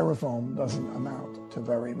styrofoam doesn't amount to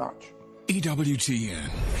very much.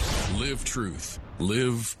 EWTN. Live truth.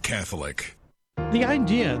 Live Catholic. The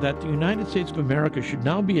idea that the United States of America should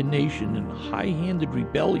now be a nation in high-handed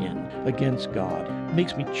rebellion against God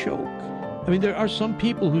makes me choke. I mean, there are some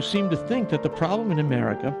people who seem to think that the problem in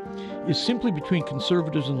America is simply between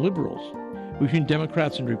conservatives and liberals, between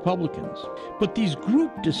Democrats and Republicans. But these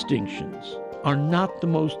group distinctions are not the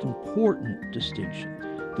most important distinction.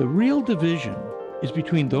 The real division is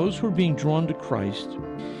between those who are being drawn to Christ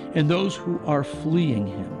and those who are fleeing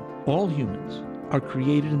him. All humans are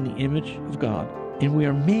created in the image of God, and we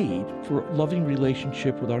are made for a loving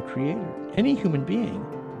relationship with our Creator. Any human being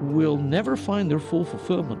will never find their full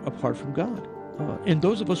fulfillment apart from God. And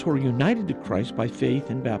those of us who are united to Christ by faith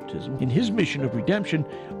and baptism in his mission of redemption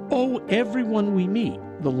owe everyone we meet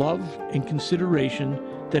the love and consideration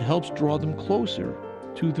that helps draw them closer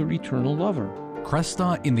to their eternal lover.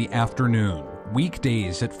 Cresta in the Afternoon,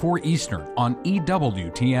 weekdays at 4 Eastern on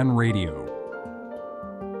EWTN Radio.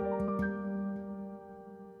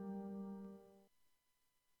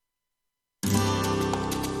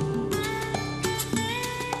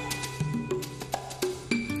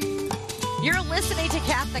 You're listening to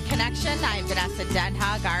Catholic Connection. I'm Vanessa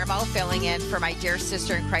Denha Garmo, filling in for my dear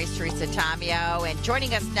sister in Christ, Teresa Tomeo. And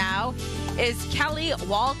joining us now is Kelly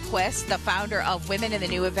Wahlquist, the founder of Women in the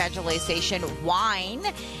New Evangelization Wine.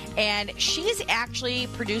 And she's actually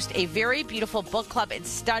produced a very beautiful book club and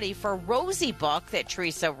study for Rosie book that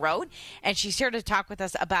Teresa wrote. And she's here to talk with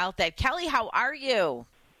us about that. Kelly, how are you?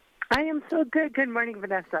 I am so good. Good morning,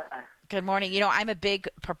 Vanessa. Good morning. You know, I'm a big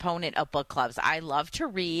proponent of book clubs. I love to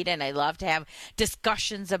read and I love to have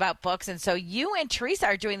discussions about books. And so you and Teresa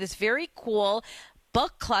are doing this very cool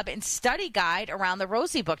book club and study guide around the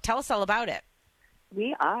Rosie book. Tell us all about it.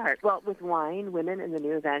 We are. Well, with Wine, Women in the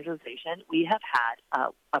New Evangelization, we have had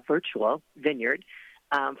a virtual vineyard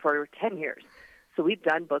for 10 years. So we've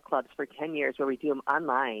done book clubs for 10 years where we do them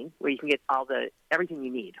online, where you can get everything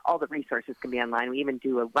you need. All the resources can be online. We even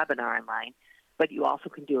do a webinar online, but you also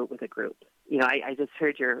can do it with a group. You know, I just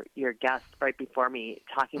heard your guest right before me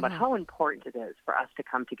talking about how important it is for us to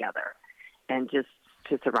come together and just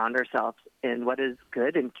to surround ourselves in what is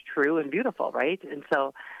good and true and beautiful, right? And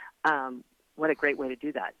so what a great way to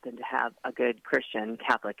do that than to have a good Christian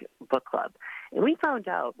Catholic book club. And we found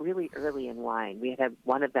out really early in Wine, we had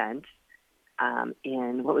one event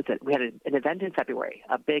we had an event in February,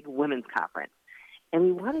 a big women's conference. And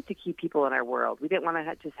we wanted to keep people in our world. We didn't want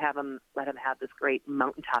to just let them have this great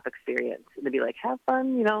mountaintop experience and to be like, have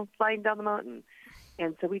fun, you know, sliding down the mountain.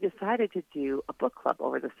 And so we decided to do a book club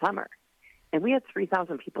over the summer. And we had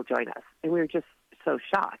 3,000 people join us. And we were just so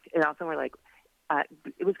shocked. And also we're like,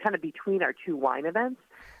 it was kind of between our two wine events.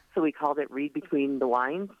 So we called it Read Between the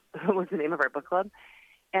Wines, was the name of our book club.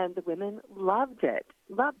 And the women loved it.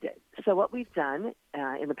 So what we've done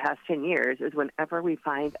in the past 10 years is whenever we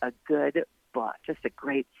find a good book, just a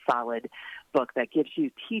great, solid book that gives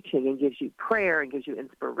you teaching and gives you prayer and gives you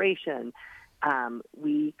inspiration,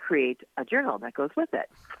 we create a journal that goes with it.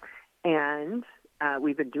 And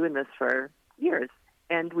we've been doing this for years.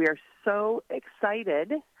 And we are so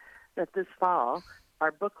excited that this fall,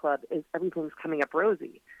 our book club is Everything's Coming Up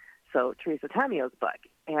Rosie. So Teresa Tomio's book.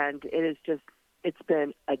 And it's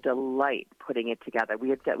been a delight putting it together. We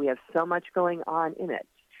have so much going on in it.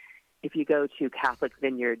 If you go to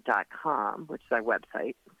CatholicVineyard.com, which is our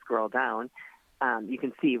website, scroll down, you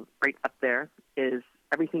can see right up there is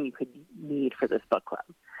everything you could need for this book club.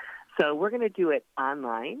 So we're going to do it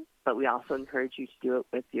online, but we also encourage you to do it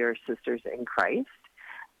with your sisters in Christ.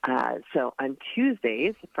 So on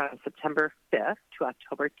Tuesdays from September 5th to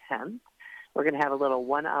October 10th, we're going to have a little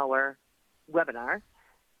 1-hour webinar,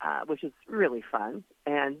 which is really fun.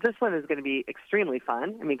 And this one is going to be extremely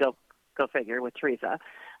fun. I mean, go figure, with Teresa.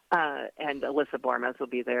 And Alyssa Bormas will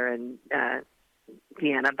be there, and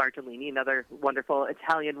Deanna Bartolini, another wonderful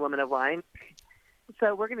Italian woman of wine.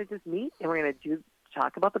 So we're going to just meet, and we're going to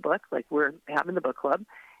talk about the book, like we're having the book club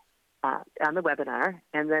on the webinar.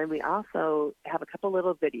 And then we also have a couple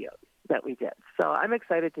little videos that we did. So I'm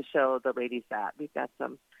excited to show the ladies that. We've got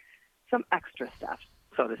some extra stuff,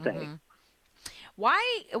 so to say. Mm-hmm.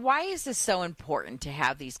 Why is this so important to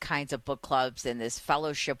have these kinds of book clubs and this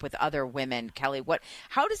fellowship with other women, Kelly?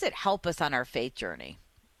 How does it help us on our faith journey?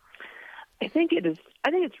 I think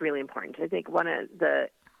it's really important. I think one of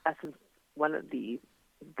the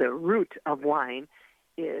root of Wine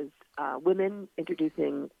is women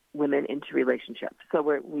introducing women into relationships. So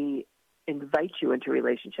we invite you into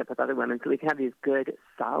relationship with other women so we can have these good,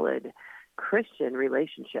 solid Christian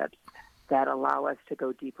relationships that allow us to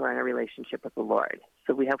go deeper in our relationship with the Lord.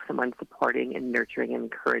 So we have someone supporting and nurturing and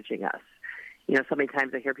encouraging us. You know, so many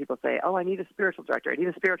times I hear people say, oh, I need a spiritual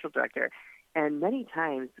director. And many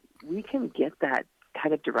times we can get that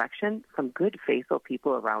kind of direction from good, faithful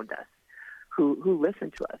people around us who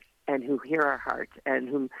listen to us and who hear our hearts and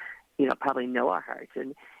who, you know, probably know our hearts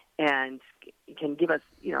and can give us,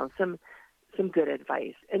 you know, some good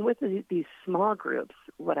advice. And with these small groups,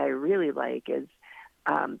 what I really like is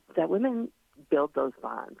that women build those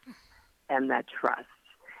bonds and that trust.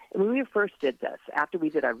 And when we first did this, after we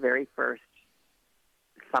did our very first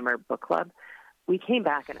summer book club, we came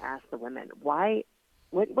back and asked the women, what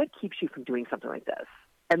keeps you from doing something like this?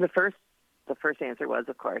 And the first answer was,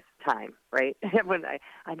 of course, time, right?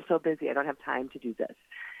 I'm so busy, I don't have time to do this.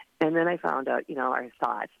 And then I found out, you know, our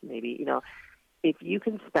thoughts, maybe, you know, if you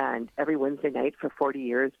can spend every Wednesday night for 40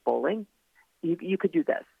 years bowling, you could do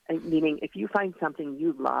this. Meaning, if you find something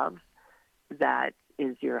you love that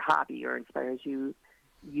is your hobby or inspires you,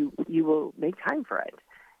 you will make time for it.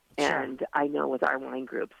 Sure. And I know with our wine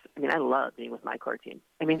groups, I mean, I love being with my core team.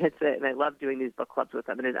 I mean, and I love doing these book clubs with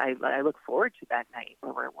them. And I look forward to that night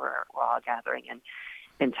where we're all gathering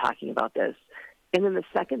and talking about this. And then the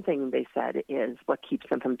second thing they said is what keeps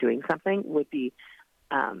them from doing something would be,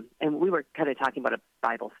 and we were kind of talking about a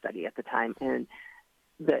Bible study at the time, and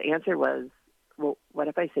the answer was, well, what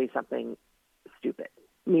if I say something stupid?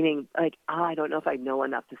 meaning like, I don't know if I know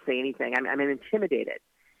enough to say anything. I'm intimidated.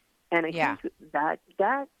 And I think that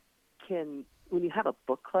can, when you have a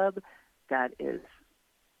book club that is,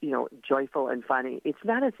 joyful and funny, it's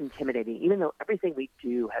not as intimidating, even though everything we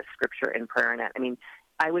do has scripture and prayer in it. I mean,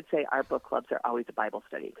 I would say our book clubs are always a Bible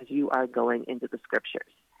study because you are going into the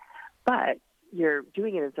scriptures. But you're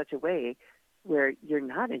doing it in such a way where you're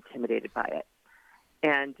not intimidated by it.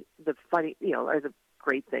 And the funny, or the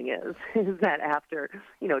great thing is that after,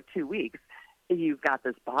 2 weeks, you've got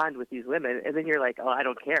this bond with these women, and then you're like, oh, I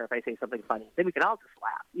don't care if I say something funny. Then we can all just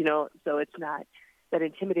laugh, So it's not, that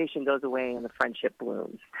intimidation goes away and the friendship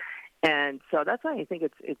blooms. And so that's why I think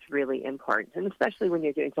it's really important, and especially when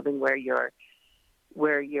you're doing something where you're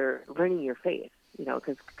learning your faith,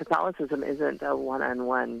 because Catholicism isn't a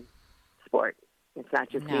one-on-one sport. It's not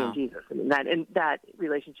just me and Jesus. I mean, that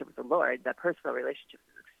relationship with the Lord, that personal relationship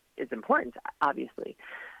is important, obviously.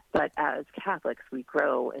 But as Catholics, we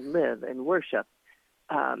grow and live and worship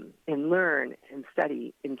and learn and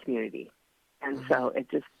study in community. And so it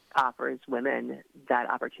just offers women that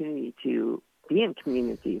opportunity to be in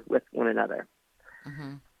community with one another.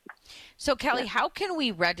 Mm-hmm. So, Kelly, how can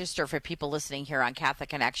we register for people listening here on Catholic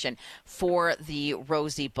Connection for the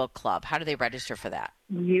Rosie Book Club? How do they register for that?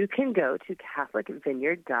 You can go to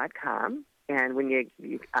CatholicVineyard.com, and when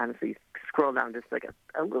you honestly scroll down just like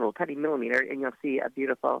a little tiny millimeter, and you'll see a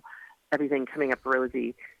beautiful everything coming up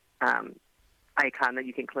Rosie icon that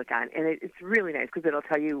you can click on. And it's really nice because it'll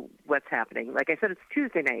tell you what's happening. Like I said, it's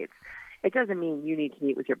Tuesday nights. It doesn't mean you need to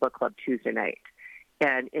meet with your book club Tuesday night.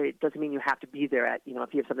 And it doesn't mean you have to be there at,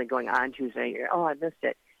 if you have something going on Tuesday, I missed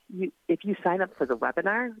it. If you sign up for the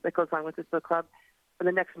webinar that goes along with this book club, for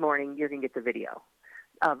the next morning, you're going to get the video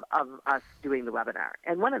of us doing the webinar.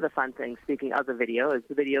 And one of the fun things, speaking of the video, is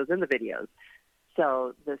the videos in the videos.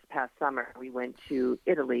 So this past summer, we went to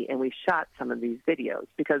Italy and we shot some of these videos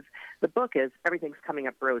because the book is Everything's Coming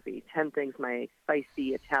Up Rosie, 10 Things My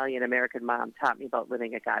Feisty Italian-American Mom Taught Me About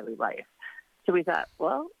Living a Godly Life. So we thought,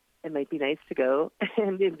 well, it might be nice to go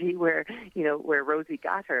and be where Rosie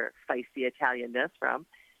got her feisty Italianness from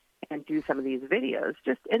and do some of these videos.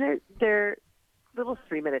 And they're little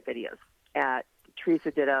 3-minute videos.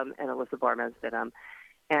 Teresa did them and Alyssa Bormes did them.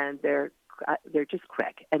 And they're just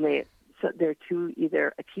quick. And they're to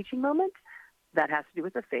either a teaching moment that has to do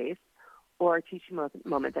with the faith or a teaching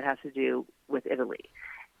moment that has to do with Italy.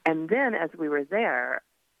 And then as we were there,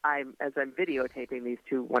 as I'm videotaping these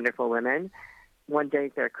two wonderful women, one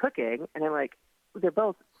day they're cooking, and I'm like, they're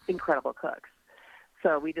both incredible cooks.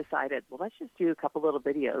 So we decided, well, let's just do a couple little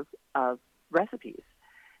videos of recipes.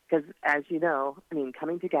 Because as you know,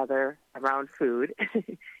 coming together around food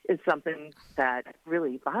is something that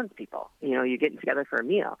really bonds people. You're getting together for a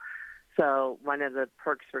meal. So one of the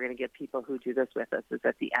perks we're going to give people who do this with us is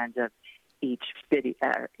at the end of each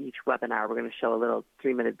webinar, we're going to show a little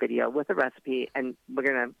 3-minute video with a recipe, and we're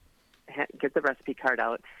going to get the recipe card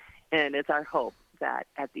out. And it's our hope that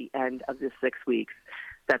at the end of the 6 weeks,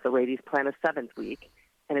 that the ladies plan a 7th week,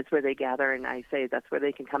 and it's where they gather, and I say that's where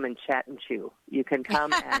they can come and chat and chew. You can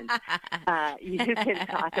come and you can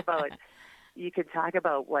talk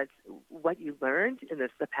about what you learned in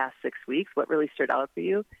the past 6 weeks, what really stood out for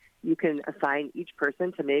you. You can assign each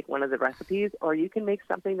person to make one of the recipes, or you can make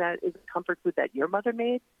something that is a comfort food that your mother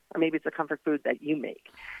made, or maybe it's a comfort food that you make,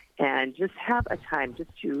 and just have a time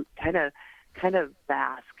just to kind of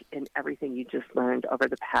bask in everything you just learned over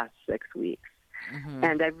the past 6 weeks. Mm-hmm.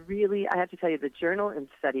 And I have to tell you, the journal and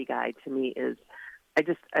study guide to me is,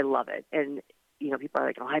 I love it. And, people are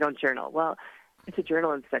like, oh, I don't journal. Well, it's a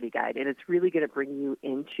journal and study guide, and it's really going to bring you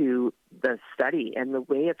into the study. And the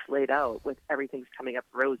way it's laid out with Everything's Coming Up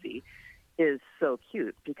Rosie is so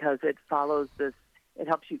cute because it follows this, it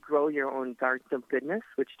helps you grow your own gardens of goodness,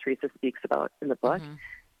 which Teresa speaks about in the book.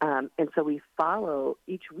 Mm-hmm. And so we follow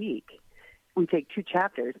each week. We take 2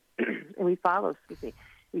 chapters, and we follow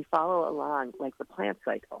along like the plant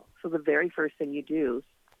cycle. So the very first thing you do,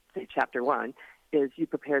 say chapter 1, is you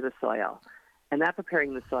prepare the soil. And that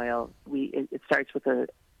preparing the soil, it starts with a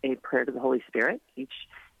prayer to the Holy Spirit. Each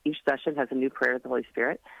session has a new prayer to the Holy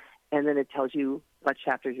Spirit, and then it tells you what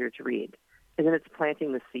chapters you're to read. And then it's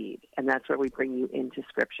planting the seed, and that's where we bring you into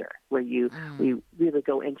Scripture, where we really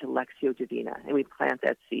go into Lectio Divina, and we plant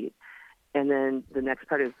that seed. And then the next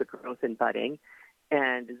part is the growth and budding,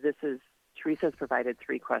 and Teresa's provided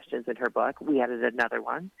 3 questions in her book. We added another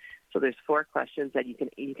one, so there's 4 questions that you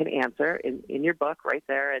can answer in your book right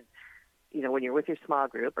there, and when you're with your small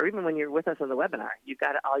group, or even when you're with us on the webinar, you've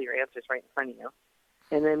got all your answers right in front of you.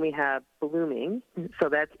 And then we have blooming. So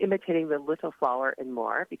that's imitating the little flower and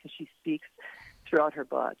more, because she speaks throughout her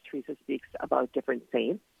book. Teresa speaks about different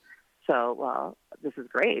saints. So, well, this is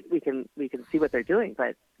great. We can see what they're doing,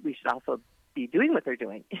 but we should also be doing what they're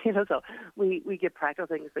doing. So we give practical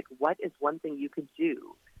things like, what is one thing you can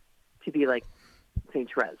do to be like St.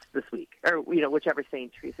 Therese this week, or whichever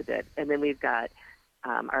St. Teresa did. And then we've got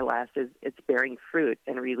our last is it's bearing fruit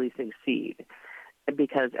and releasing seed,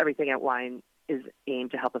 because everything at Wine is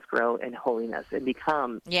aimed to help us grow in holiness and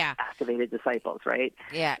become activated disciples, right?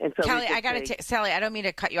 Yeah. And so Kelly, Sally, I don't mean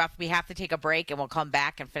to cut you off. We have to take a break, and we'll come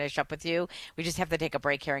back and finish up with you. We just have to take a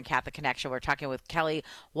break here in Catholic Connection. We're talking with Kelly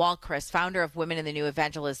Wahlquist, founder of Women in the New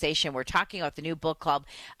Evangelization. We're talking about the new book club,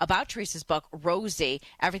 about Teresa's book, Rosie.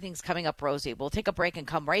 Everything's coming up, Rosie. We'll take a break and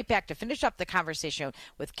come right back to finish up the conversation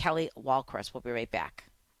with Kelly Wahlquist. We'll be right back.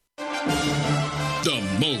 The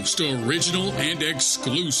most original and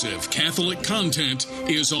exclusive Catholic content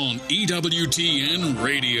is on EWTN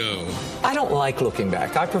Radio. I don't like looking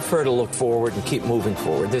back. I prefer to look forward and keep moving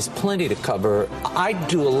forward. There's plenty to cover. I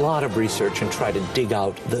do a lot of research and try to dig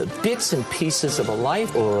out the bits and pieces of a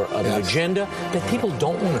life or of an agenda that people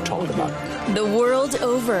don't want to talk about. The World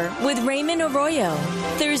Over with Raymond Arroyo.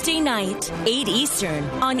 Thursday night, 8 Eastern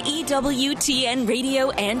on EWTN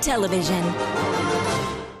Radio and Television.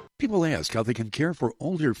 People ask how they can care for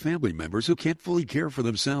older family members who can't fully care for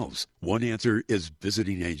themselves. One answer is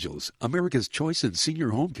Visiting Angels, America's choice in senior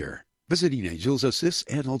home care. Visiting Angels assists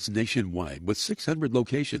adults nationwide with 600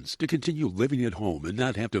 locations to continue living at home and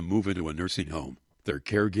not have to move into a nursing home. Their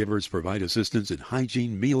caregivers provide assistance in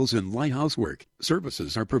hygiene, meals, and light housework.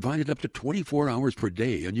 Services are provided up to 24 hours per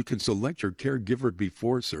day, and you can select your caregiver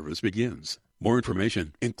before service begins. More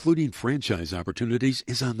information, including franchise opportunities,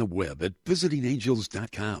 is on the web at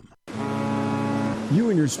visitingangels.com. You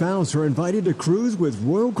and your spouse are invited to cruise with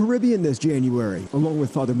Royal Caribbean this January, along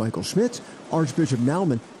with Father Michael Schmitz, Archbishop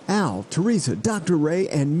Naumann, Al, Teresa, Dr. Ray,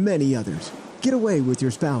 and many others. Get away with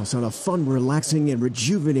your spouse on a fun, relaxing, and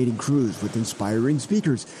rejuvenating cruise with inspiring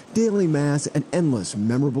speakers, daily mass, and endless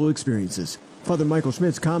memorable experiences. Father Michael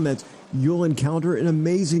Schmitz comments, you'll encounter an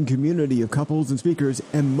amazing community of couples and speakers,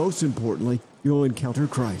 and most importantly, you'll encounter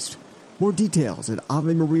Christ. More details at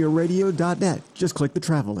AveMariaRadio.net. Just click the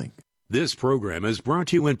travel link. This program is brought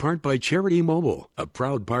to you in part by Charity Mobile, a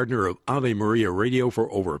proud partner of Ave Maria Radio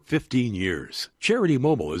for over 15 years. Charity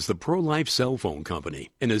Mobile is the pro-life cell phone company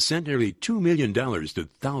and has sent nearly $2 million to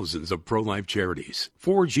thousands of pro-life charities.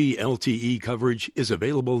 4G LTE coverage is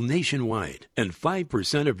available nationwide, and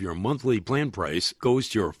 5% of your monthly plan price goes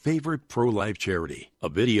to your favorite pro-life charity. A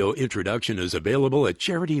video introduction is available at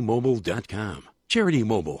CharityMobile.com. Charity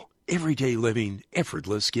Mobile, everyday living,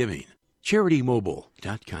 effortless giving.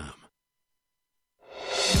 CharityMobile.com.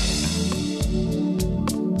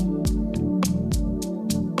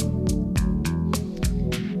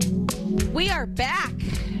 We are back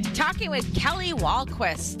talking with Kelly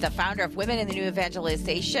Wahlquist, the founder of Women in the New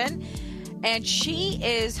Evangelization. And she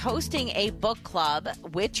is hosting a book club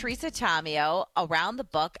with Teresa Tomeo around the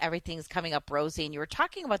book, Everything's Coming Up, Rosie. And you were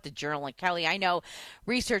talking about the journal. And Kelly, I know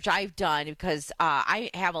research I've done because I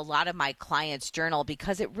have a lot of my clients journal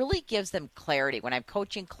because it really gives them clarity. When I'm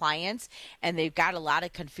coaching clients and they've got a lot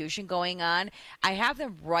of confusion going on, I have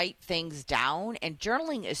them write things down. And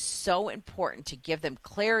journaling is so important to give them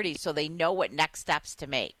clarity so they know what next steps to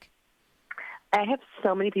make. I have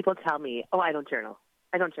so many people tell me, oh, I don't journal.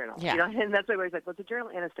 Yeah. And that's why we're like, well, it's a journal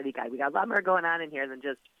and a study guide. We got a lot more going on in here than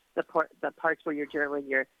just the parts where you're journaling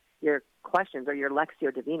your questions or your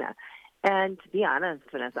Lectio Divina. And to be honest,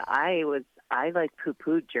 Vanessa, I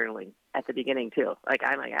poo-pooed journaling at the beginning too.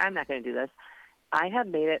 I'm not going to do this. I have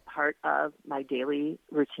made it part of my daily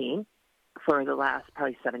routine for the last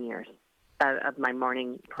probably 7 years of my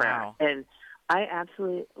morning prayer. Wow. And I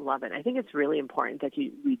absolutely love it. I think it's really important that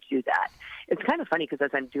we do that. It's kind of funny because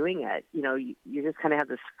as I'm doing it, you just kind of have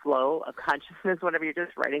this flow of consciousness, whatever you're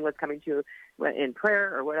just writing what's coming to you in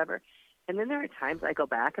prayer or whatever. And then there are times I go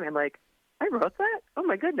back and I'm like, I wrote that? Oh,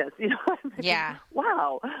 my goodness. I'm thinking, yeah.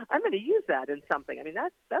 Wow, I'm going to use that in something. I mean,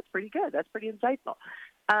 that's pretty good. That's pretty insightful.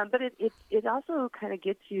 But it also kind of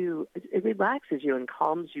gets you, it relaxes you and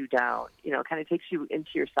calms you down, kind of takes you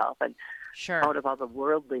into yourself and out of all the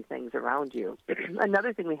worldly things around you.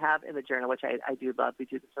 Another thing we have in the journal, which I do love, we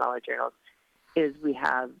do this in all our journals, is we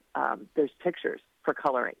have, there's pictures for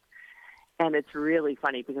coloring. And it's really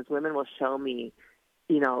funny because women will show me,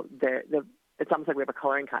 it's almost like we have a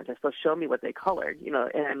coloring contest. They'll show me what they colored, and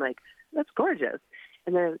I'm like, that's gorgeous.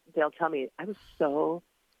 And then they'll tell me, I was so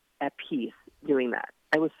at peace doing that.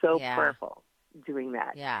 I was so prayerful doing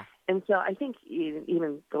that. Yeah. And so I think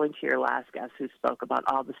even going to your last guest who spoke about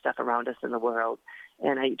all the stuff around us in the world,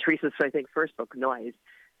 and Teresa's, I think, first book, Noise,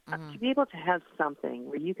 to be able to have something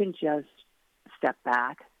where you can just step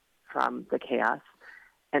back from the chaos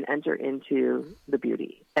and enter into the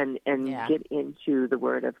beauty and get into the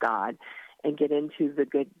Word of God and get into the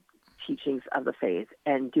good teachings of the faith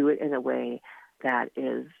and do it in a way that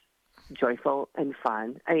is joyful and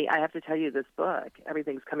fun. I have to tell you, this book,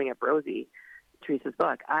 Everything's Coming Up Rosy, Teresa's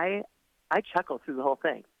book, I chuckle through the whole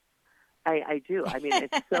thing. I do. I mean,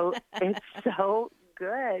 it's so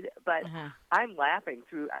good, but I'm laughing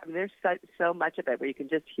through. I mean, there's so much of it where you can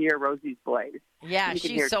just hear Rosie's voice. Yeah,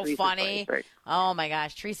 she's so Teresa's funny. voice. Oh my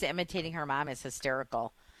gosh, Teresa imitating her mom is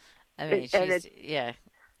hysterical. I mean,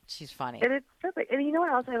 she's funny. And it's perfect. And you know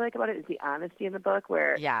what else I like about it is the honesty in the book,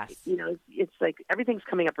 where it's like everything's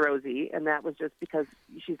coming up rosy, and that was just because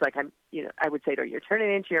she's like, I would say to her, you're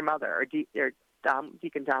turning into your mother, or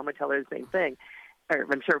Deacon Dom would tell her the same thing, or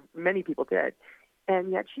I'm sure many people did.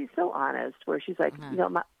 And yet she's so honest, where she's like,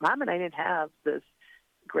 Mom and I didn't have this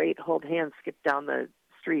great hold hands, skip down the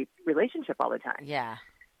street relationship all the time. Yeah.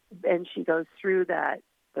 And she goes through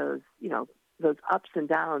those ups and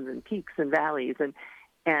downs and peaks and valleys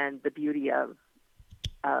and the beauty of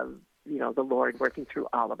the Lord working through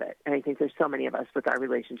all of it. And I think there's so many of us with our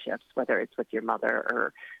relationships, whether it's with your mother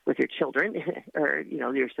or with your children or,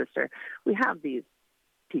 your sister, we have these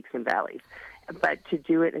peaks and valleys. But to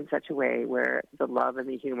do it in such a way where the love and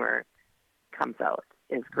the humor comes out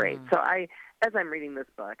is great. So as I'm reading this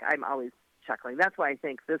book, I'm always chuckling. That's why I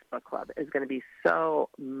think this book club is going to be so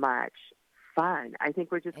much fun. I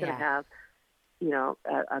think we're just going to have,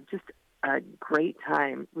 just a great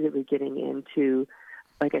time really getting into,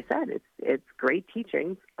 like I said, it's great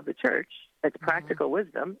teachings of the church. It's practical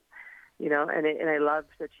wisdom, and I love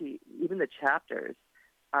that even the chapters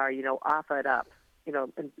are, offer it up.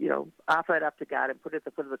 Offer it up to God and put it at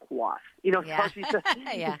the foot of the cross.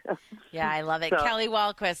 I love it. So, Kelly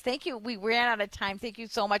Wahlquist, thank you. We ran out of time. Thank you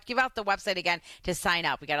so much. Give out the website again to sign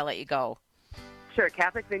up. We got to let you go. Sure,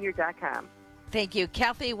 CatholicVineyard.com. Thank you.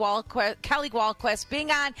 Kelly Wahlquist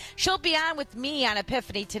being on. She'll be on with me on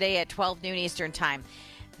Epiphany today at 12 noon Eastern Time.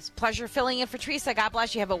 It's a pleasure filling in for Teresa. God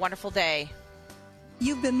bless you. Have a wonderful day.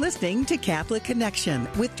 You've been listening to Catholic Connection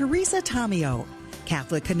with Teresa Tomeo.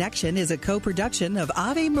 Catholic Connection is a co-production of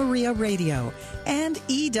Ave Maria Radio and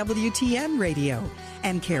EWTN Radio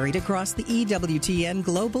and carried across the EWTN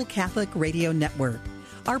Global Catholic Radio Network.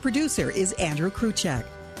 Our producer is Andrew Kruchek.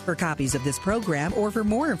 For copies of this program or for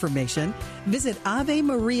more information, visit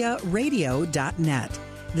AveMariaRadio.net.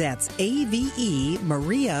 That's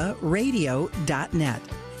AVEMariaRadio.net.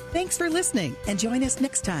 Thanks for listening and join us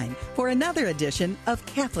next time for another edition of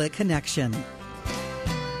Catholic Connection.